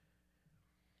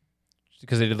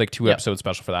 because they did like 2 episodes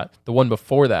special for that. The one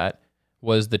before that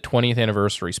was the 20th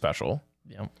anniversary special.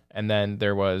 Yep. And then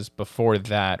there was before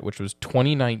that, which was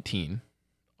 2019,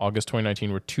 August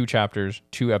 2019, were 2 chapters,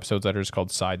 2 episodes that are just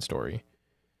called Side Story.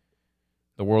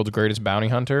 The World's Greatest Bounty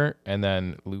Hunter, and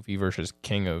then Luffy versus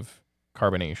King of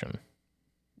Carbonation.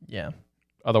 Yeah.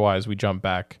 Otherwise, we jump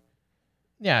back.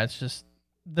 Yeah, it's just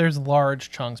there's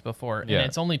large chunks before, and Yeah.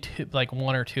 it's only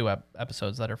 1 or 2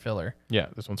 episodes that are filler. Yeah,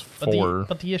 this one's 4.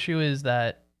 But the issue is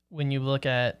that when you look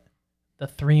at the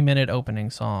 3-minute opening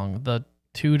song, the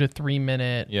 2 to 3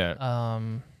 minute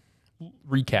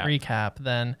recap,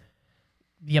 then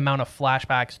the amount of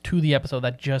flashbacks to the episode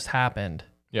that just happened.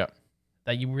 Yeah.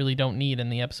 That you really don't need in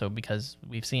the episode because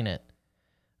we've seen it.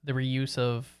 The reuse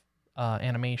of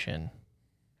animation.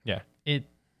 Yeah.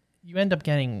 You end up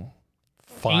getting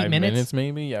 5 8 minutes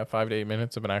maybe? Yeah, 5 to 8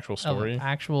 minutes of an actual story. of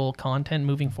actual content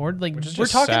moving forward. Like, Which is we're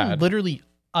just talking sad. literally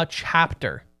a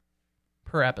chapter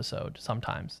per episode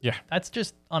sometimes. Yeah. That's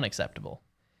just unacceptable.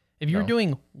 If you're No.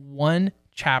 doing 1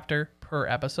 chapter per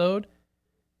episode,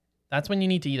 that's when you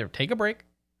need to either take a break,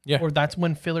 or that's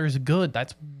when filler is good.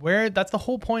 That's the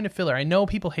whole point of filler. I know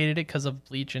people hated it because of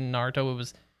Bleach and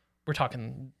Naruto. We're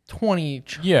talking 20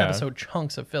 episode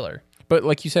chunks of filler. But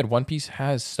like you said, One Piece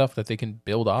has stuff that they can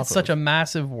build off It's such a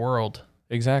massive world.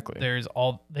 Exactly. There's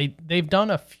they've done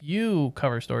a few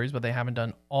cover stories, but they haven't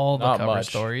done all the Not cover much.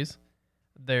 stories.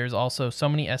 There's also so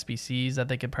many SBCs that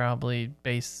they could probably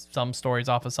base some stories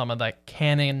off of some of the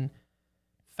canon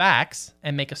facts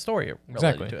and make a story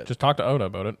related to it. Just talk to Oda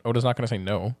about it. Oda's not going to say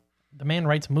no. The man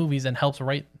writes movies and helps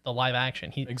write the live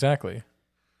action. Exactly.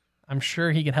 I'm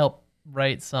sure he can help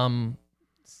write some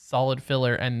solid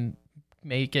filler and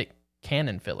make it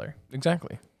canon filler.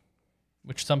 Exactly.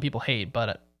 which some people hate,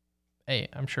 but hey,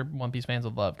 I'm sure One Piece fans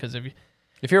would love because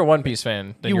if you're a One Piece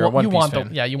fan, then you're a One Piece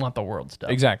fan. You want the world stuff.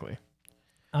 Exactly.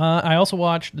 I also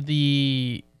watched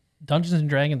the Dungeons and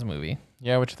Dragons movie.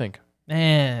 Yeah, what you think?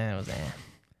 It was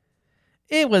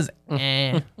It was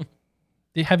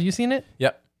Have you seen it?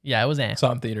 Yep. Yeah, it was Saw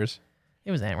it in theaters.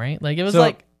 It was right? Like, it was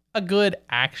like a good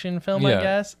action film, I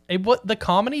guess. The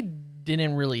comedy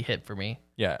didn't really hit for me.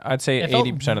 Yeah, I'd say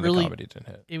 80% of the comedy didn't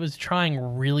hit. It was trying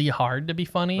really hard to be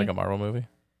funny. Like a Marvel movie?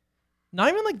 Not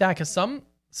even like that, because some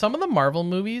of the Marvel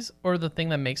movies, or the thing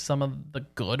that makes some of the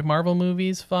good Marvel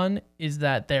movies fun, is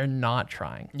that they're not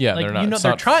trying. Yeah, like, they're not.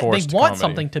 They're trying. They want comedy.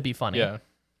 something to be funny. Yeah.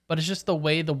 But it's just the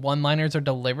way the one-liners are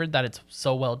delivered that it's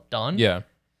so well done. Yeah.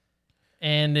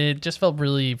 And it just felt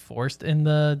really forced in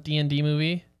the D&D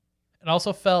movie. It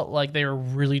also felt like they were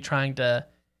really trying to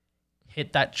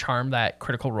hit that charm that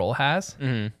Critical Role has,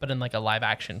 but in like a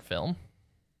live-action film.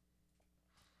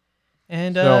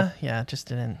 And it just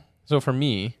didn't. So for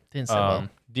me, didn't sit well.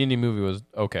 D&D movie was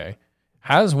okay.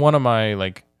 Has one of my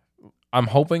I'm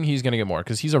hoping he's gonna get more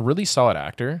because he's a really solid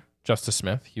actor. Justice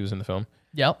Smith, he was in the film.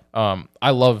 Yep.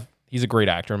 He's a great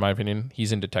actor in my opinion.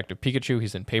 He's in Detective Pikachu.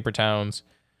 He's in Paper Towns.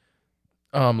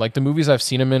 Like the movies I've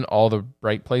seen him in, All the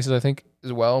Right Places, I think,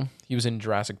 as well. He was in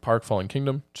Jurassic World Fallen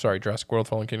Kingdom. Yep.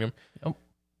 I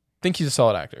think he's a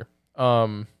solid actor.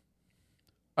 I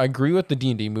agree with the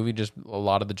D&D movie. Just a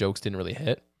lot of the jokes didn't really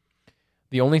hit.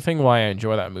 The only thing why I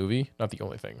enjoy that movie, not the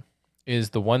only thing,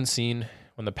 is the one scene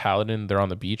when they're on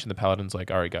the beach and the Paladin's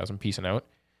like, all right, guys, I'm peacing out.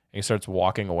 And he starts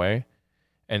walking away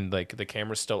and like the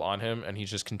camera's still on him and he's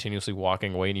just continuously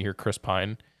walking away and you hear Chris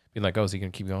Pine being like, oh, is he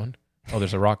going to keep going? Oh,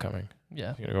 there's a rock coming.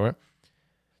 Yeah. You gonna go where?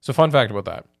 So fun fact about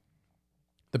that.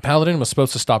 The Paladin was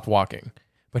supposed to stop walking,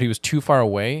 but he was too far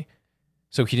away,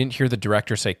 so he didn't hear the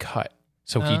director say cut.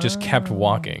 So he just kept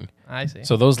walking. I see.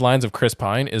 So those lines of Chris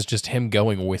Pine is just him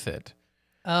going with it.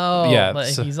 Oh, yeah.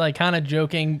 Like he's like kind of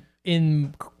joking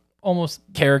in almost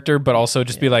character, but also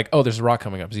just be like, oh, there's a rock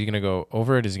coming up. Is he going to go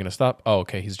over it? Is he going to stop? Oh,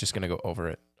 okay. He's just going to go over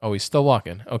it. Oh, he's still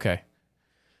walking. Okay.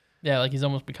 Yeah, like he's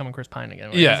almost becoming Chris Pine again.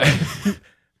 Yeah.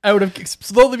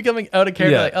 Slowly becoming out of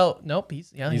character. Yeah. Like, oh, nope, he's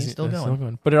still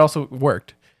going. But it also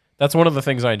worked. That's one of the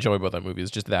things I enjoy about that movie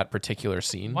is just that particular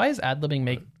scene. Why is ad-libbing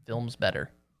make films better?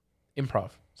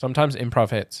 Improv. Sometimes improv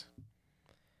hits.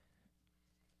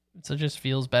 So it just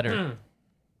feels better.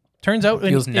 Turns out,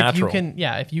 feels if natural.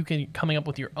 if you can coming up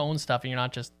with your own stuff and you're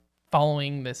not just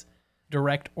following this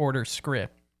direct order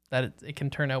script, that it can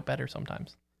turn out better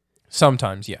sometimes.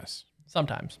 Sometimes, yes.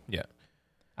 Sometimes. Yeah.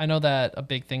 I know that a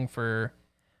big thing for,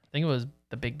 I think it was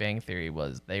The Big Bang Theory,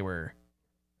 was they were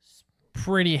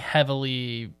pretty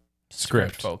heavily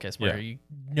script focused, where you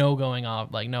going off,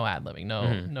 like no ad-libbing,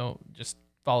 no, just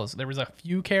follows. There was a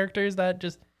few characters that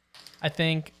just, I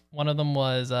think one of them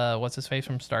was, what's his face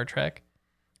from Star Trek?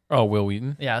 Oh, Will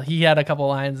Wheaton? Yeah, he had a couple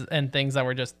lines and things that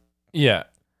were just... Yeah.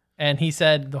 And he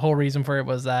said the whole reason for it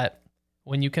was that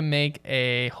when you can make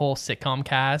a whole sitcom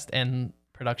cast and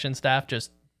production staff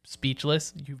just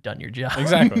speechless, you've done your job.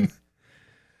 Exactly.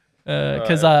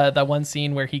 Because that one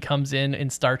scene where he comes in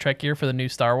Star Trek gear for the new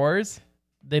Star Wars,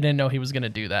 they didn't know he was going to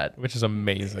do that. Which is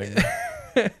amazing.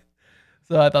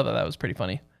 So I thought that was pretty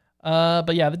funny.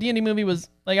 But yeah, the D&D movie was,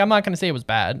 like, I'm not going to say it was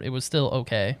bad. It was still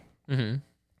okay. Mm-hmm.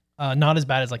 Not as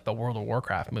bad as like the World of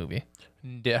Warcraft movie.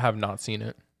 Have not seen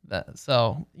it.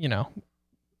 So,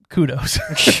 kudos.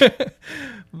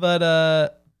 But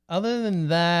other than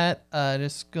that,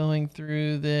 just going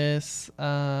through this,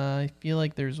 I feel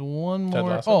like there's one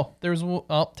more. There's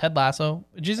Ted Lasso,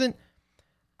 which isn't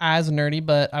as nerdy,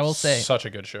 but I will say such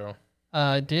a good show.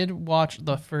 I did watch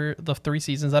the 3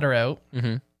 seasons that are out.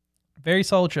 Mm-hmm. Very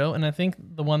solid show, and I think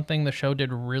the one thing the show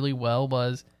did really well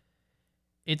was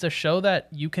it's a show that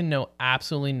you can know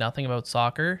absolutely nothing about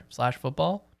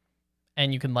soccer/football,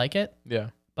 and you can like it. Yeah.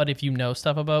 But if you know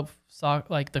stuff about soccer,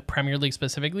 like the Premier League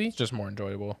specifically, it's just more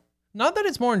enjoyable. Not that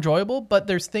it's more enjoyable, but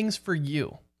there's things for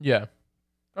you. Yeah.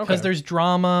 Because there's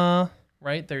drama,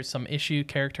 right? There's some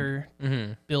character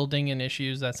building and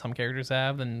issues that some characters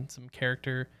have, and some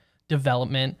character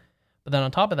development. But then on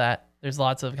top of that, there's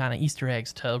lots of kind of Easter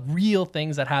eggs to real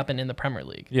things that happen in the Premier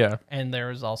League. Yeah. And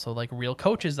there's also like real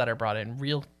coaches that are brought in,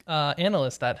 real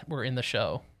analysts that were in the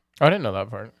show. I didn't know that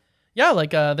part. Yeah,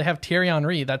 like they have Thierry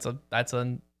Henry. That's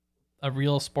a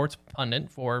real sports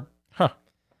pundit for a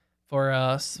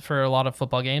lot of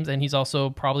football games, and he's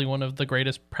also probably one of the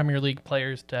greatest Premier League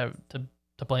players to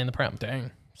play in the Prem.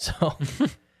 Dang. So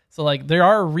like there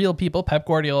are real people. Pep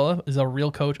Guardiola is a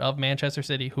real coach of Manchester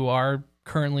City, who are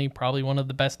currently probably one of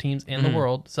the best teams in the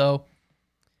world. So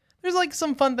there's like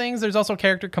some fun things. There's also a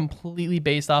character completely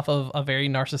based off of a very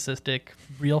narcissistic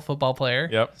real football player.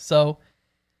 Yep. So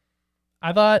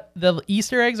I thought the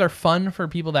Easter eggs are fun for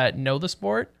people that know the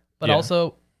sport, but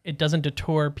also it doesn't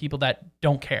deter people that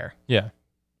don't care. Yeah.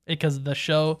 Because the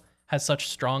show has such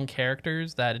strong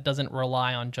characters that it doesn't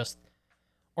rely on just,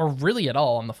 or really at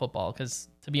all on the football. Because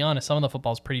to be honest, some of the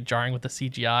football is pretty jarring with the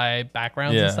CGI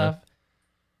backgrounds and stuff.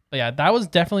 But yeah, that was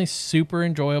definitely super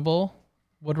enjoyable.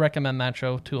 Would recommend that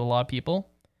show to a lot of people.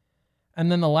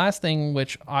 And then the last thing,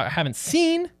 which I haven't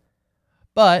seen,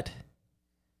 but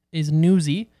is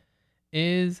newsy,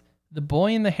 is The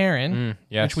Boy and the Heron,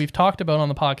 which we've talked about on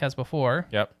the podcast before.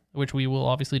 Yep. Which we will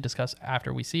obviously discuss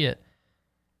after we see it.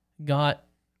 Got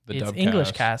its dub English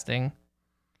cast. casting.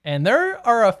 And there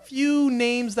are a few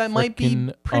names that might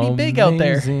be pretty big out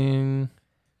there. Do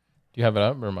you have it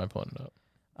up or am I pulling it up?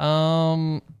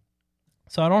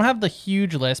 So I don't have the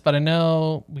huge list, but I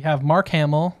know we have Mark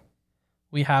Hamill.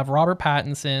 We have Robert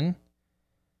Pattinson.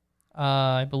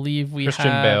 I believe we have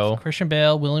Christian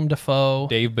Bale, William Dafoe.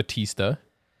 Dave Bautista.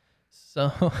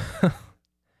 So,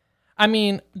 I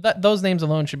mean, those names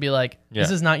alone should be like,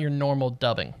 this is not your normal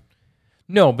dubbing.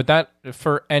 No, but that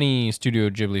for any Studio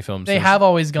Ghibli films, they have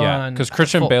always gone. Because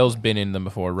Christian Bale's been in them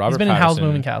before. Robert He's been Pattinson, in Howl's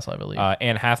Moving Castle, I believe.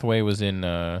 Anne Hathaway was in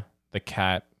The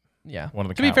Cat. Yeah. One of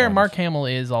the to be Cat fair, ones. Mark Hamill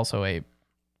is also a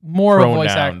more of a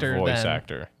voice actor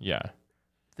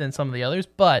than some of the others,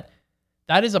 but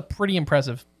that is a pretty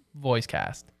impressive voice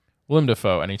cast. Willem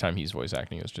Dafoe, anytime he's voice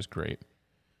acting, is just great.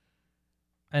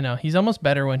 I know. He's almost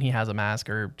better when he has a mask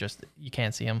or just you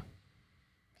can't see him.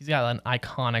 He's got an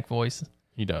iconic voice.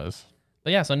 He does.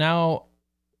 But yeah, so now,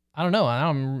 I don't know.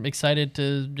 I'm excited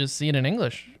to just see it in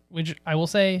English, which I will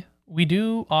say we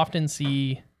do often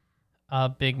see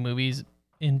big movies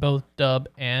in both dub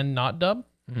and not dub.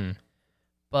 Mm-hmm.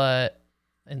 But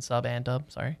in sub and dub,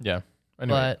 sorry. Yeah.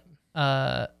 Anyway.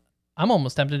 But I'm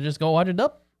almost tempted to just go watch a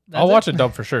dub. I'll watch a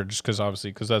dub for sure, just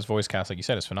because that's voice cast, like you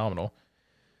said, is phenomenal.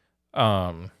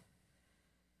 But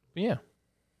yeah.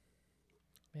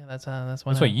 Yeah, that's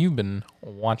what you've been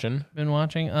watching.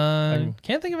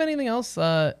 Can't think of anything else.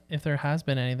 If there has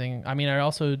been anything, I mean, I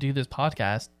also do this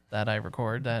podcast that I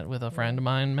record that with a friend of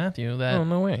mine, Matthew. That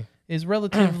no way is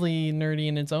relatively nerdy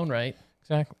in its own right.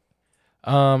 Exactly.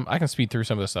 I can speed through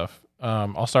some of this stuff.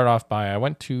 I'll start off by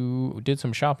did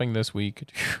some shopping this week,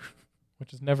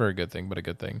 which is never a good thing, but a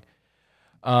good thing.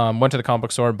 Went to the comic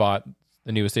book store, bought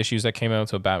the newest issues that came out.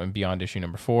 So Batman Beyond issue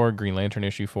number 4, Green Lantern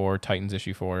issue 4, Titans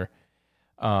issue 4.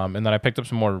 And then I picked up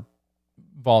some more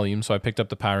volumes. So I picked up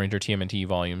the Power Ranger TMNT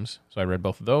volumes. So I read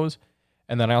both of those.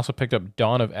 And then I also picked up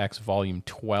Dawn of X volume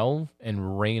 12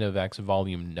 and Reign of X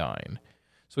volume 9.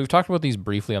 So we've talked about these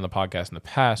briefly on the podcast in the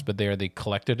past, but they are the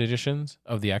collected editions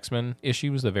of the X-Men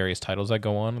issues, the various titles that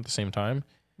go on at the same time.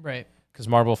 Right. Because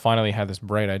Marvel finally had this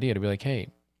bright idea to be like, hey,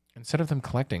 instead of them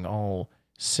collecting all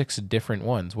 6 different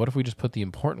ones, what if we just put the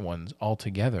important ones all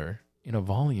together in a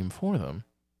volume for them?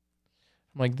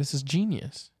 I'm like, this is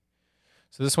genius.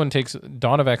 So this one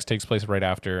Dawn of X takes place right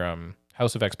after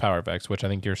House of X, Power of X, which I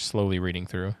think you're slowly reading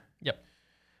through. Yep.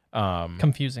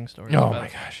 Confusing story. Oh my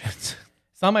gosh. It's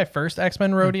not my first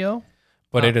X-Men rodeo.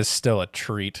 But it is still a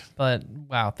treat. But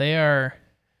wow, they are...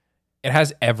 It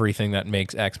has everything that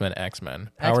makes X-Men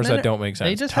X-Men. Powers that don't make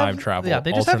sense. Time travel. Yeah,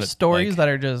 they just have stories that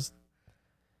are just...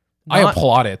 I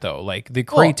applaud it though. Like the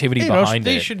creativity behind it.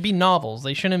 They should be novels.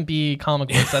 They shouldn't be comic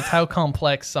books. That's how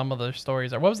complex some of the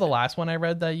stories are. What was the last one I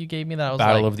read that you gave me? That I was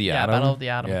Battle of the Atom. Battle of the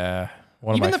Atom. Yeah,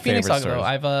 one Even of my the Phoenix favorite Saga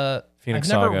stories. though. Phoenix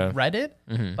I've never Saga. read it,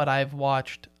 but I've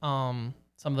watched some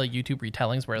of the YouTube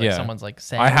retellings where someone's like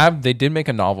saying. They did make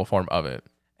a novel form of it,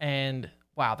 and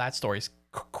wow, that story's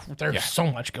there's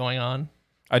so much going on.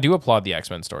 I do applaud the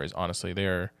X-Men stories. Honestly, they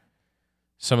are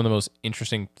some of the most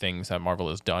interesting things that Marvel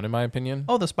has done, in my opinion.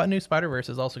 Oh, the new Spider-Verse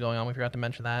is also going on. We forgot to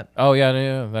mention that. Oh, yeah,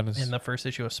 that is... In the first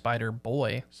issue of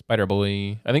Spider-Boy.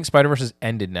 Spider-Boy. I think Spider-Verse has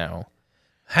ended now.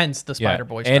 Hence the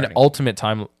Spider-Boy starting. And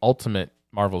Ultimate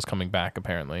Marvel's coming back,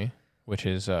 apparently, which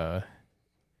is... Yeah.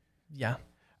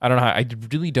 I don't know how... I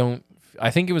really don't... I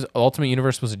think it was Ultimate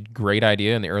Universe was a great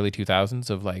idea in the early 2000s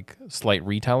of like slight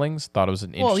retellings. Thought it was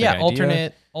an interesting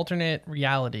idea. alternate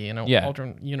reality in an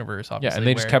alternate universe, obviously. Yeah, and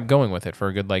they just kept going with it for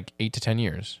a good like 8 to 10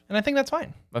 years. And I think that's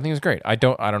fine. I think it's great. I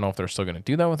don't know if they're still going to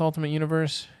do that with Ultimate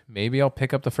Universe. Maybe I'll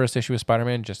pick up the first issue of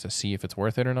Spider-Man just to see if it's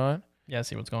worth it or not. Yeah,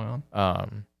 see what's going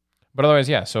on. But otherwise,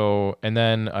 yeah. So, and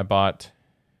then I bought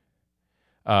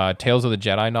Tales of the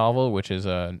Jedi novel, which is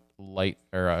a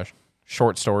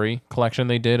short story collection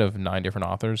they did of 9 different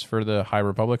authors for the High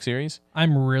Republic series.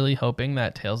 I'm really hoping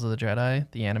that Tales of the Jedi,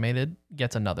 the animated,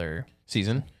 gets another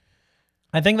season.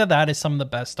 I think that is some of the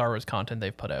best Star Wars content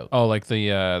they've put out. Oh, like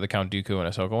the Count Dooku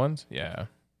and Ahsoka ones? Yeah.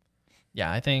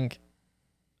 Yeah, I think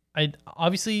I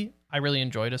really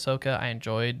enjoyed Ahsoka. I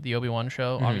enjoyed the Obi-Wan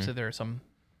show. Mm-hmm. Obviously, there are some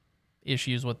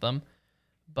issues with them,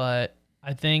 but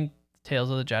I think Tales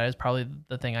of the Jedi is probably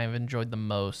the thing I've enjoyed the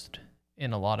most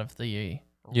in a lot of the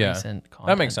recent content.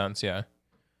 That makes sense, yeah.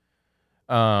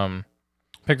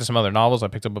 Picked up some other novels. I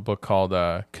picked up a book called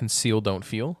Conceal, Don't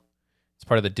Feel. It's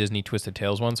part of the Disney Twisted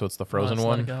Tales one, so it's the Frozen one.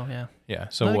 Let it go, yeah. Yeah.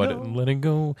 So Let it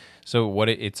go. So what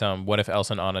if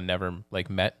Elsa and Anna never like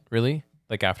met really?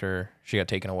 Like after she got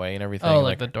taken away and everything. Oh,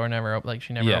 like the door never opened, like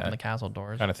she never opened the castle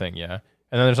doors. Kind of thing, yeah.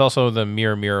 And then there's also the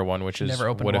Mirror one, which is never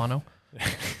opened Wano.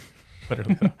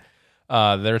 Literally.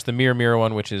 There's the Mirror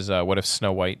one, which is what if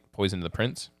Snow White poisoned the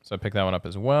prince? So I picked that one up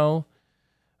as well.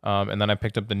 And then I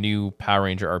picked up the new Power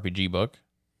Ranger RPG book,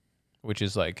 which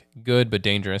is like good but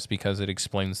dangerous because it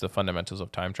explains the fundamentals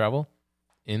of time travel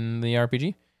in the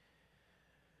RPG,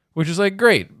 which is like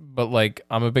great. But like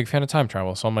I'm a big fan of time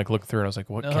travel, so I'm like looking through and I was like,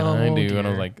 what can I do? Dear. And I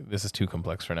was like, this is too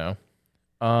complex for now.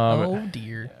 Oh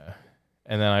dear. Yeah.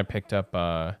 And then I picked up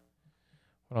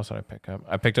what else did I pick up?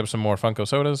 I picked up some more Funko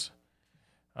sodas.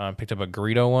 Picked up a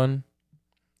Greedo one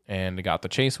and got the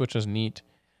Chase, which is neat.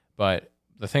 But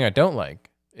the thing I don't like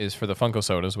is for the Funko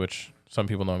sodas, which some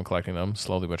people know I'm collecting them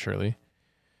slowly but surely.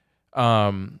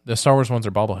 The Star Wars ones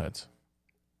are bobbleheads.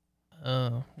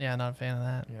 Oh, yeah, not a fan of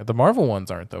that. Yeah, the Marvel ones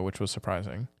aren't though, which was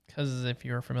surprising. Because if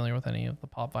you're familiar with any of the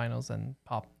pop vinyls and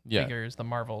pop figures, the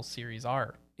Marvel series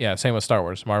are. Yeah, same with Star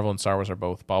Wars. Marvel and Star Wars are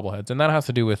both bobbleheads. And that has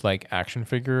to do with like action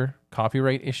figure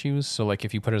copyright issues. So like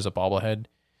if you put it as a bobblehead,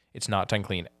 it's not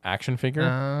technically an action figure.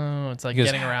 Oh, it's like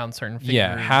getting around certain figures.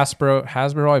 Yeah,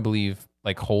 Hasbro, I believe,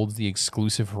 like holds the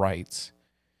exclusive rights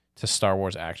to Star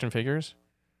Wars action figures,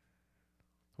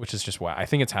 which is just why I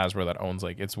think it's Hasbro that owns,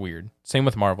 like, it's weird. Same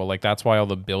with Marvel. Like, that's why all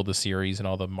the Build-A-Series and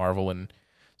all the Marvel and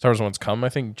Star Wars ones come, I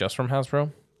think, just from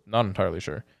Hasbro. Not entirely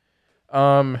sure.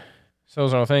 So that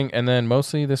was another thing. And then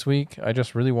mostly this week, I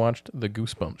just really watched the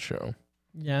Goosebumps show.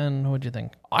 Yeah, and what'd you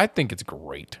think? I think it's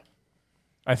great.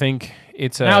 I think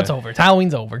it's now it's over.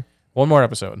 Halloween's over. One more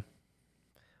episode.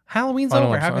 Halloween's Final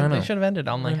over. episode. They should have ended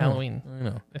on like Halloween. I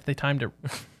know. If they timed it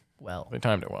well. They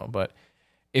timed it well. But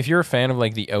if you're a fan of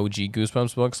like the OG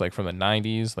Goosebumps books, like from the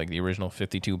 90s, like the original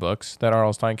 52 books that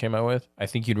R.L. Stine came out with, I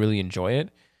think you'd really enjoy it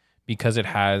because it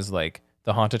has like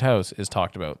the haunted house is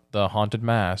talked about, the haunted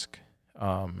mask,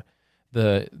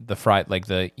 the fright, like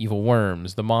the evil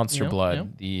worms, the monster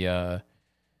blood,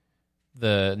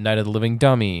 the Night of the Living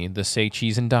Dummy, the Say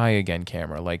Cheese and Die Again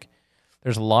camera. Like,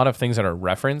 there's a lot of things that are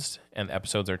referenced and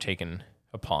episodes are taken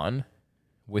upon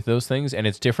with those things. And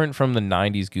it's different from the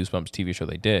 90s Goosebumps TV show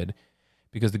they did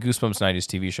because the Goosebumps 90s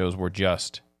TV shows were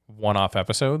just one-off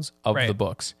episodes of the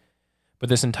books. But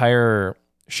this entire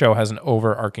show has an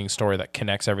overarching story that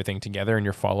connects everything together and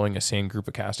you're following a same group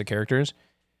of cast of characters.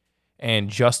 And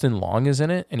Justin Long is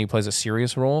in it and he plays a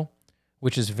serious role,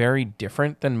 which is very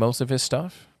different than most of his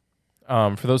stuff.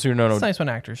 For those who don't know, it's nice when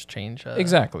actors change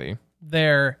exactly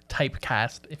their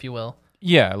typecast, if you will.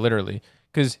 Yeah, literally,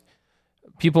 because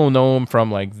people know him from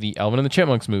like the Alvin and the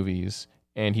Chipmunks movies,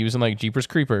 and he was in like Jeepers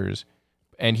Creepers,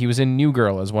 and he was in New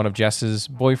Girl as one of Jess's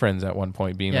boyfriends at one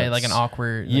point, being like an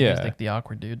awkward, like the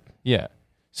awkward dude. Yeah,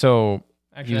 so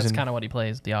actually, that's kind of what he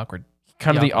plays, the awkward,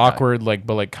 the awkward, like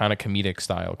but like kind of comedic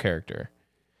style character.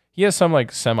 He has some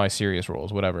like semi-serious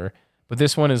roles, whatever, but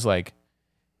this one is like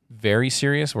very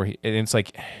serious where it's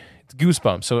like it's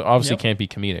Goosebumps, so it obviously can't be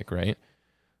comedic, right?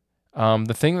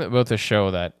 The thing about this show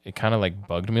that it kind of like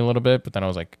bugged me a little bit, but then I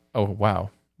was like, oh wow,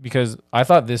 because I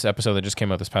thought this episode that just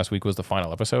came out this past week was the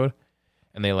final episode,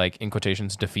 and they like in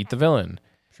quotations defeat the villain,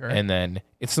 and then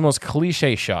it's the most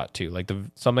cliche shot too, like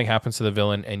something happens to the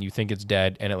villain and you think it's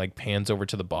dead, and it like pans over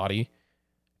to the body,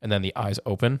 and then the eyes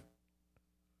open,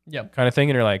 kind of thing,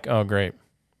 and you're like, oh great,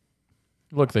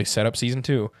 look, they set up season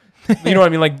 2. You know what I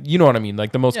mean? Like, you know what I mean?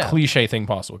 Like the most cliche thing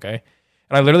possible, okay?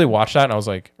 And I literally watched that and I was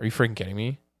like, are you freaking kidding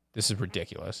me? This is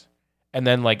ridiculous. And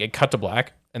then like it cut to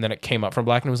black and then it came up from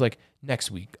black and it was like, next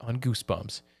week on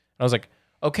Goosebumps. And I was like,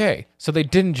 okay, so they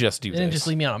didn't just do this. They didn't just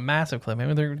leave me on a massive cliff.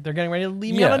 Maybe they're getting ready to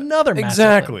leave me on another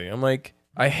massive cliff. I'm like,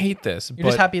 I hate this. You're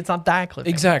just happy it's not that cliff.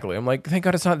 Exactly. I'm like, thank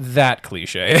God it's not that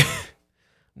cliche.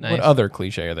 Nice. What other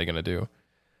cliche are they going to do?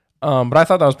 But I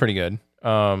thought that was pretty good.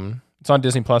 It's on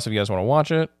Disney Plus if you guys want to watch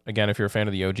it. Again, if you're a fan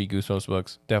of the OG Goosebumps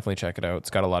books, definitely check it out.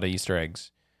 It's got a lot of Easter eggs,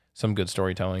 some good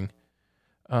storytelling.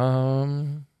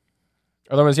 Otherwise,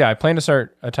 I plan to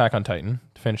start Attack on Titan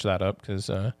to finish that up because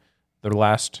the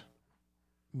last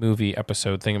movie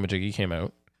episode thingamajiggy came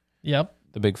out. Yep.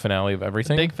 The big finale of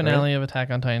everything. The big finale of Attack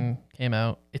on Titan came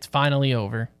out. It's finally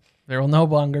over. There will no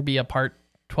longer be a part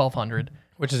 1200.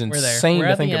 Which is We're there. insane We're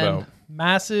to at think the end. about.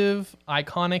 Massive,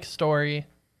 iconic story.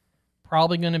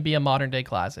 Probably going to be a modern day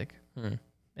classic,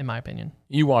 in my opinion.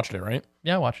 You watched it, right?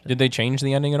 Yeah, I watched it. Did they change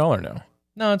the ending at all or no?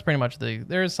 No, it's pretty much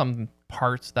there's some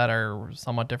parts that are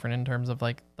somewhat different in terms of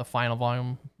like the final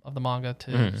volume of the manga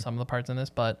to some of the parts in this,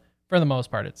 but for the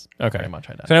most part, it's pretty much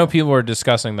identical. So I know people were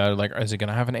discussing that, like, is it going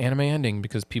to have an anime ending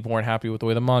because people weren't happy with the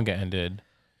way the manga ended?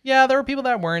 Yeah, there were people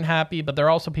that weren't happy, but there are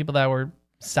also people that were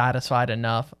satisfied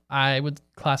enough. I would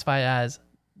classify it as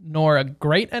nor a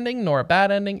great ending, nor a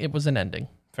bad ending. It was an ending.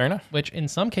 Fair enough. Which in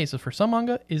some cases for some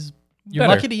manga is you're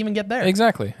Better. lucky to even get there.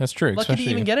 Exactly. That's true. Lucky to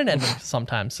even get an ending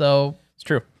sometimes. So It's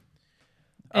true.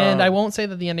 and I won't say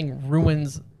that the ending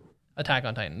ruins Attack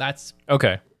on Titan. That's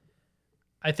Okay.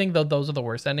 I think those are the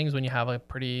worst endings when you have a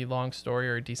pretty long story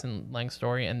or a decent length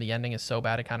story and the ending is so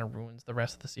bad it kind of ruins the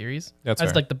rest of the series. That's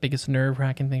fair. like the biggest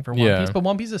nerve-wracking thing for One Piece. But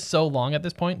One Piece is so long at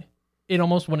this point, it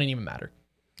almost wouldn't even matter.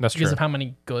 That's because true. of how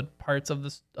many good parts of the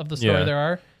story there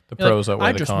are. The You're pros like, outweigh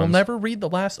I the just cons. will never read the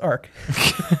last arc.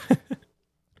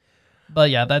 But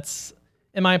yeah, that's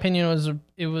in my opinion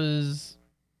it was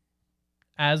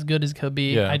as good as could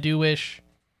be. Yeah. I do wish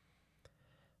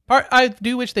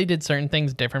they did certain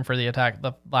things different for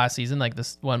the last season, like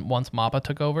this one once Mappa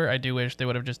took over. I do wish they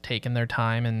would have just taken their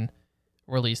time and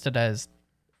released it as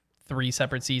 3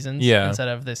 separate seasons instead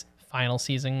of this final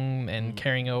season and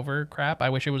carrying over crap. I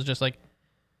wish it was just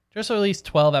release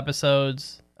 12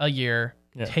 episodes a year.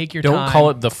 Yeah. Take your time. Don't call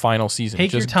it the final season.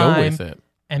 Take just your time go with it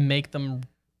and make them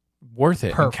worth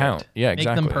it perfect. and count. Yeah,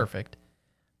 exactly. Make them perfect.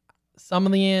 Some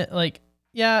of the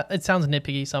it sounds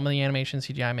nitpicky. Some of the animation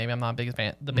CGI, maybe I'm not biggest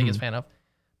fan of,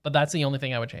 but that's the only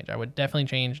thing I would change. I would definitely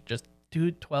change. Just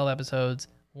do 12 episodes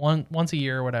once a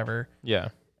year or whatever. Yeah,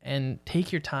 and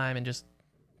take your time and just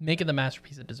make it the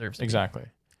masterpiece it deserves to exactly. be.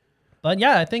 But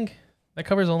yeah, I think that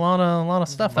covers a lot of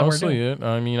stuff that Mostly we're doing. it.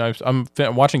 I mean, I'm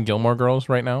watching Gilmore Girls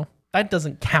right now. That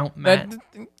doesn't count, Matt.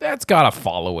 That's got a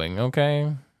following. Okay.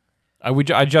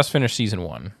 I just finished season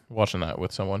 1, watching that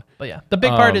with someone. But yeah, the big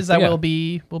part is that yeah. we'll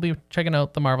be checking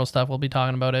out the Marvel stuff. We'll be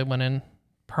talking about it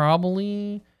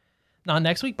probably not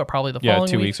next week, but probably the following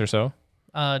 2 week. weeks or so.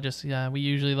 We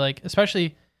usually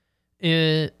especially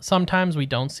sometimes we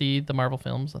don't see the Marvel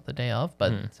films at the day of,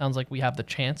 but it sounds like we have the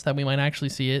chance that we might actually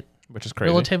see it, which is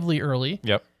crazy. Relatively early.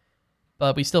 Yep.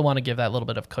 But we still want to give that little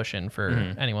bit of cushion for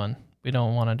anyone. We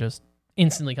don't want to just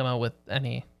instantly come out with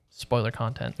any spoiler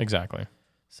content. Exactly.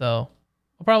 So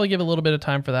we'll probably give a little bit of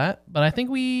time for that. But I think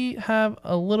we have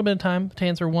a little bit of time to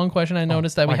answer one question I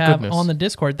noticed that we have on the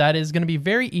Discord. That is going to be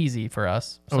very easy for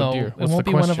us. So dear. it What's won't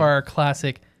the be one of question? our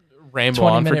classic Ramble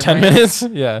on for 10 minutes.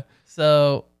 Yeah.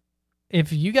 So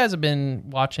if you guys have been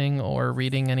watching or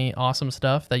reading any awesome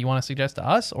stuff that you want to suggest to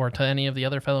us or to any of the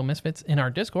other fellow misfits in our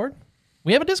Discord,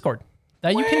 we have a Discord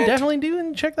that you can definitely do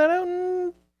and check that out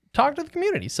and talk to the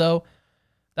community. So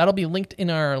that'll be linked in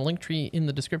our link tree in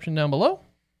the description down below.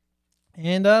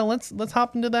 And let's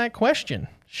hop into that question,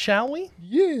 shall we?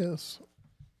 Yes.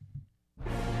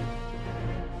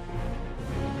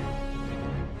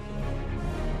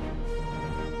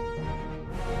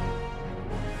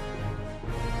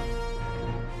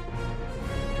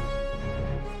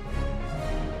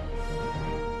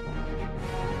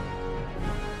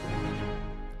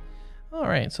 All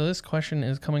right, so this question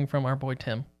is coming from our boy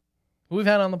Tim, who we've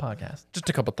had on the podcast Just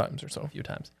a couple times or so. a few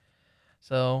times.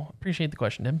 So appreciate the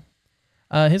question, Tim.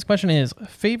 His question is,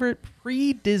 favorite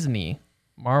pre-Disney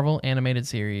Marvel animated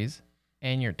series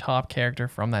and your top character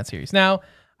from that series. Now,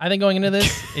 I think going into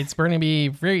this, it's going to be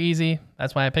very easy.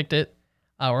 That's why I picked it.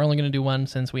 We're only going to do one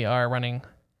since we are running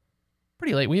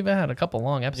pretty late. We've had a couple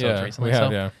long episodes recently. We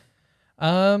have,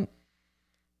 I'm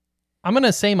going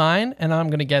to say mine, and I'm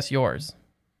going to guess yours.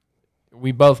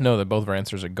 We both know that both of our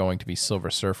answers are going to be Silver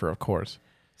Surfer, of course.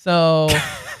 So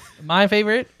my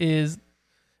favorite is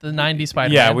the 90s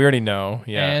Spider-Man. Yeah, we already know.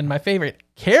 Yeah. And my favorite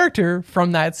character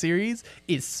from that series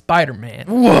is Spider-Man.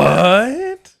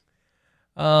 What?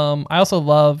 I also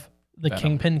love the Venom.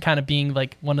 Kingpin kind of being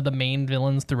like one of the main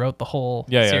villains throughout the whole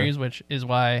series, which is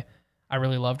why I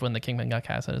really loved when the Kingpin got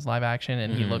cast as live action,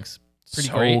 and he looks pretty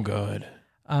great. So good.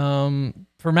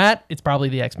 For Matt, it's probably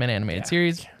the X-Men animated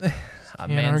series.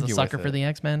 Man's a argue sucker with for it. the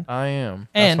X-Men. I am.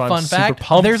 And That's why fun I'm super fact,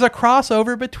 pumped. there's a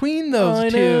crossover between those I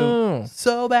two. know.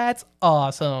 So that's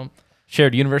awesome.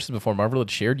 Shared universes before Marvel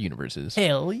had shared universes.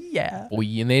 Hell yeah. Boy,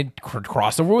 and they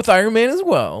cross over with Iron Man as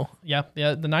well. Yeah.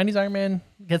 The 90s Iron Man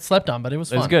gets slept on, but it was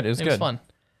fun. It was good. It was It good. was fun.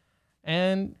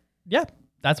 And yeah,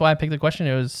 that's why I picked the question.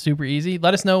 It was super easy.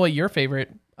 Let us know what your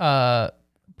favorite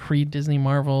pre-Disney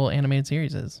Marvel animated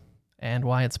series is and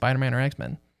why it's Spider-Man or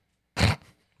X-Men.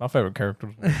 My favorite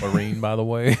character was Wolverine, by the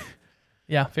way.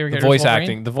 Yeah, favorite The character voice is Wolverine.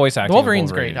 acting. The voice acting.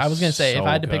 Wolverine's of Wolverine great. I was gonna say if so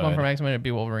I had to pick one good. from X-Men, it'd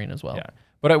be Wolverine as well. Yeah,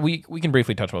 but we can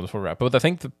briefly touch on this before we wrap. But I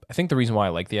think the reason why I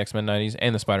like the X-Men 90s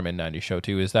and the Spider-Man 90s show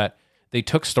too is that they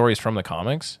took stories from the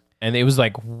comics and it was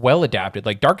like well adapted.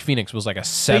 Like Dark Phoenix was like a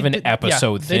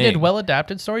 7-episode thing. They did well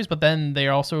adapted stories, but then they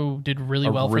also did really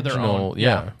well for their own,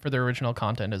 for their original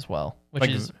content as well, which Like,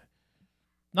 is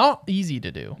not easy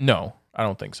to do. No, I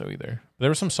don't think so either. There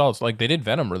were some solids. Like they did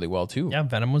Venom really well too. Yeah,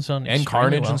 Venom was done And extremely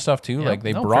Carnage well. and stuff too. Yeah, Like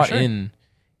they no, for brought sure. in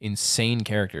insane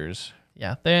characters.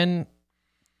 Yeah, then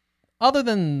other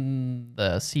than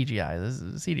the CGI,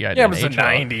 the CGI Yeah, didn't it was the age well.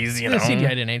 90s, you The know. CGI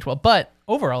didn't age well, but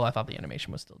overall, I thought the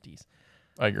animation was still decent.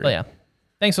 I agree. But yeah,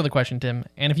 thanks for the question, Tim.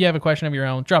 And if you have a question of your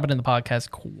own, drop it in the podcast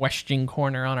question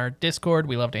corner on our Discord.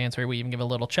 We love to answer it. We even give a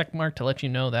little check mark to let you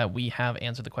know that we have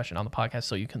answered the question on the podcast,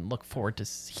 so you can look forward to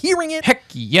hearing it. Heck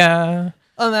yeah.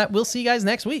 Other than that, we'll see you guys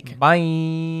next week.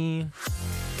 Bye.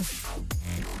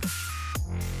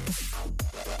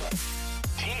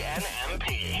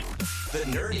 TNMP, the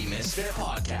Nerdy Misfit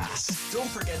Podcast. Don't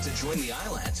forget to join the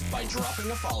island by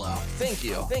dropping a follow. Thank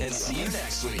you. And see you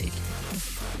next week.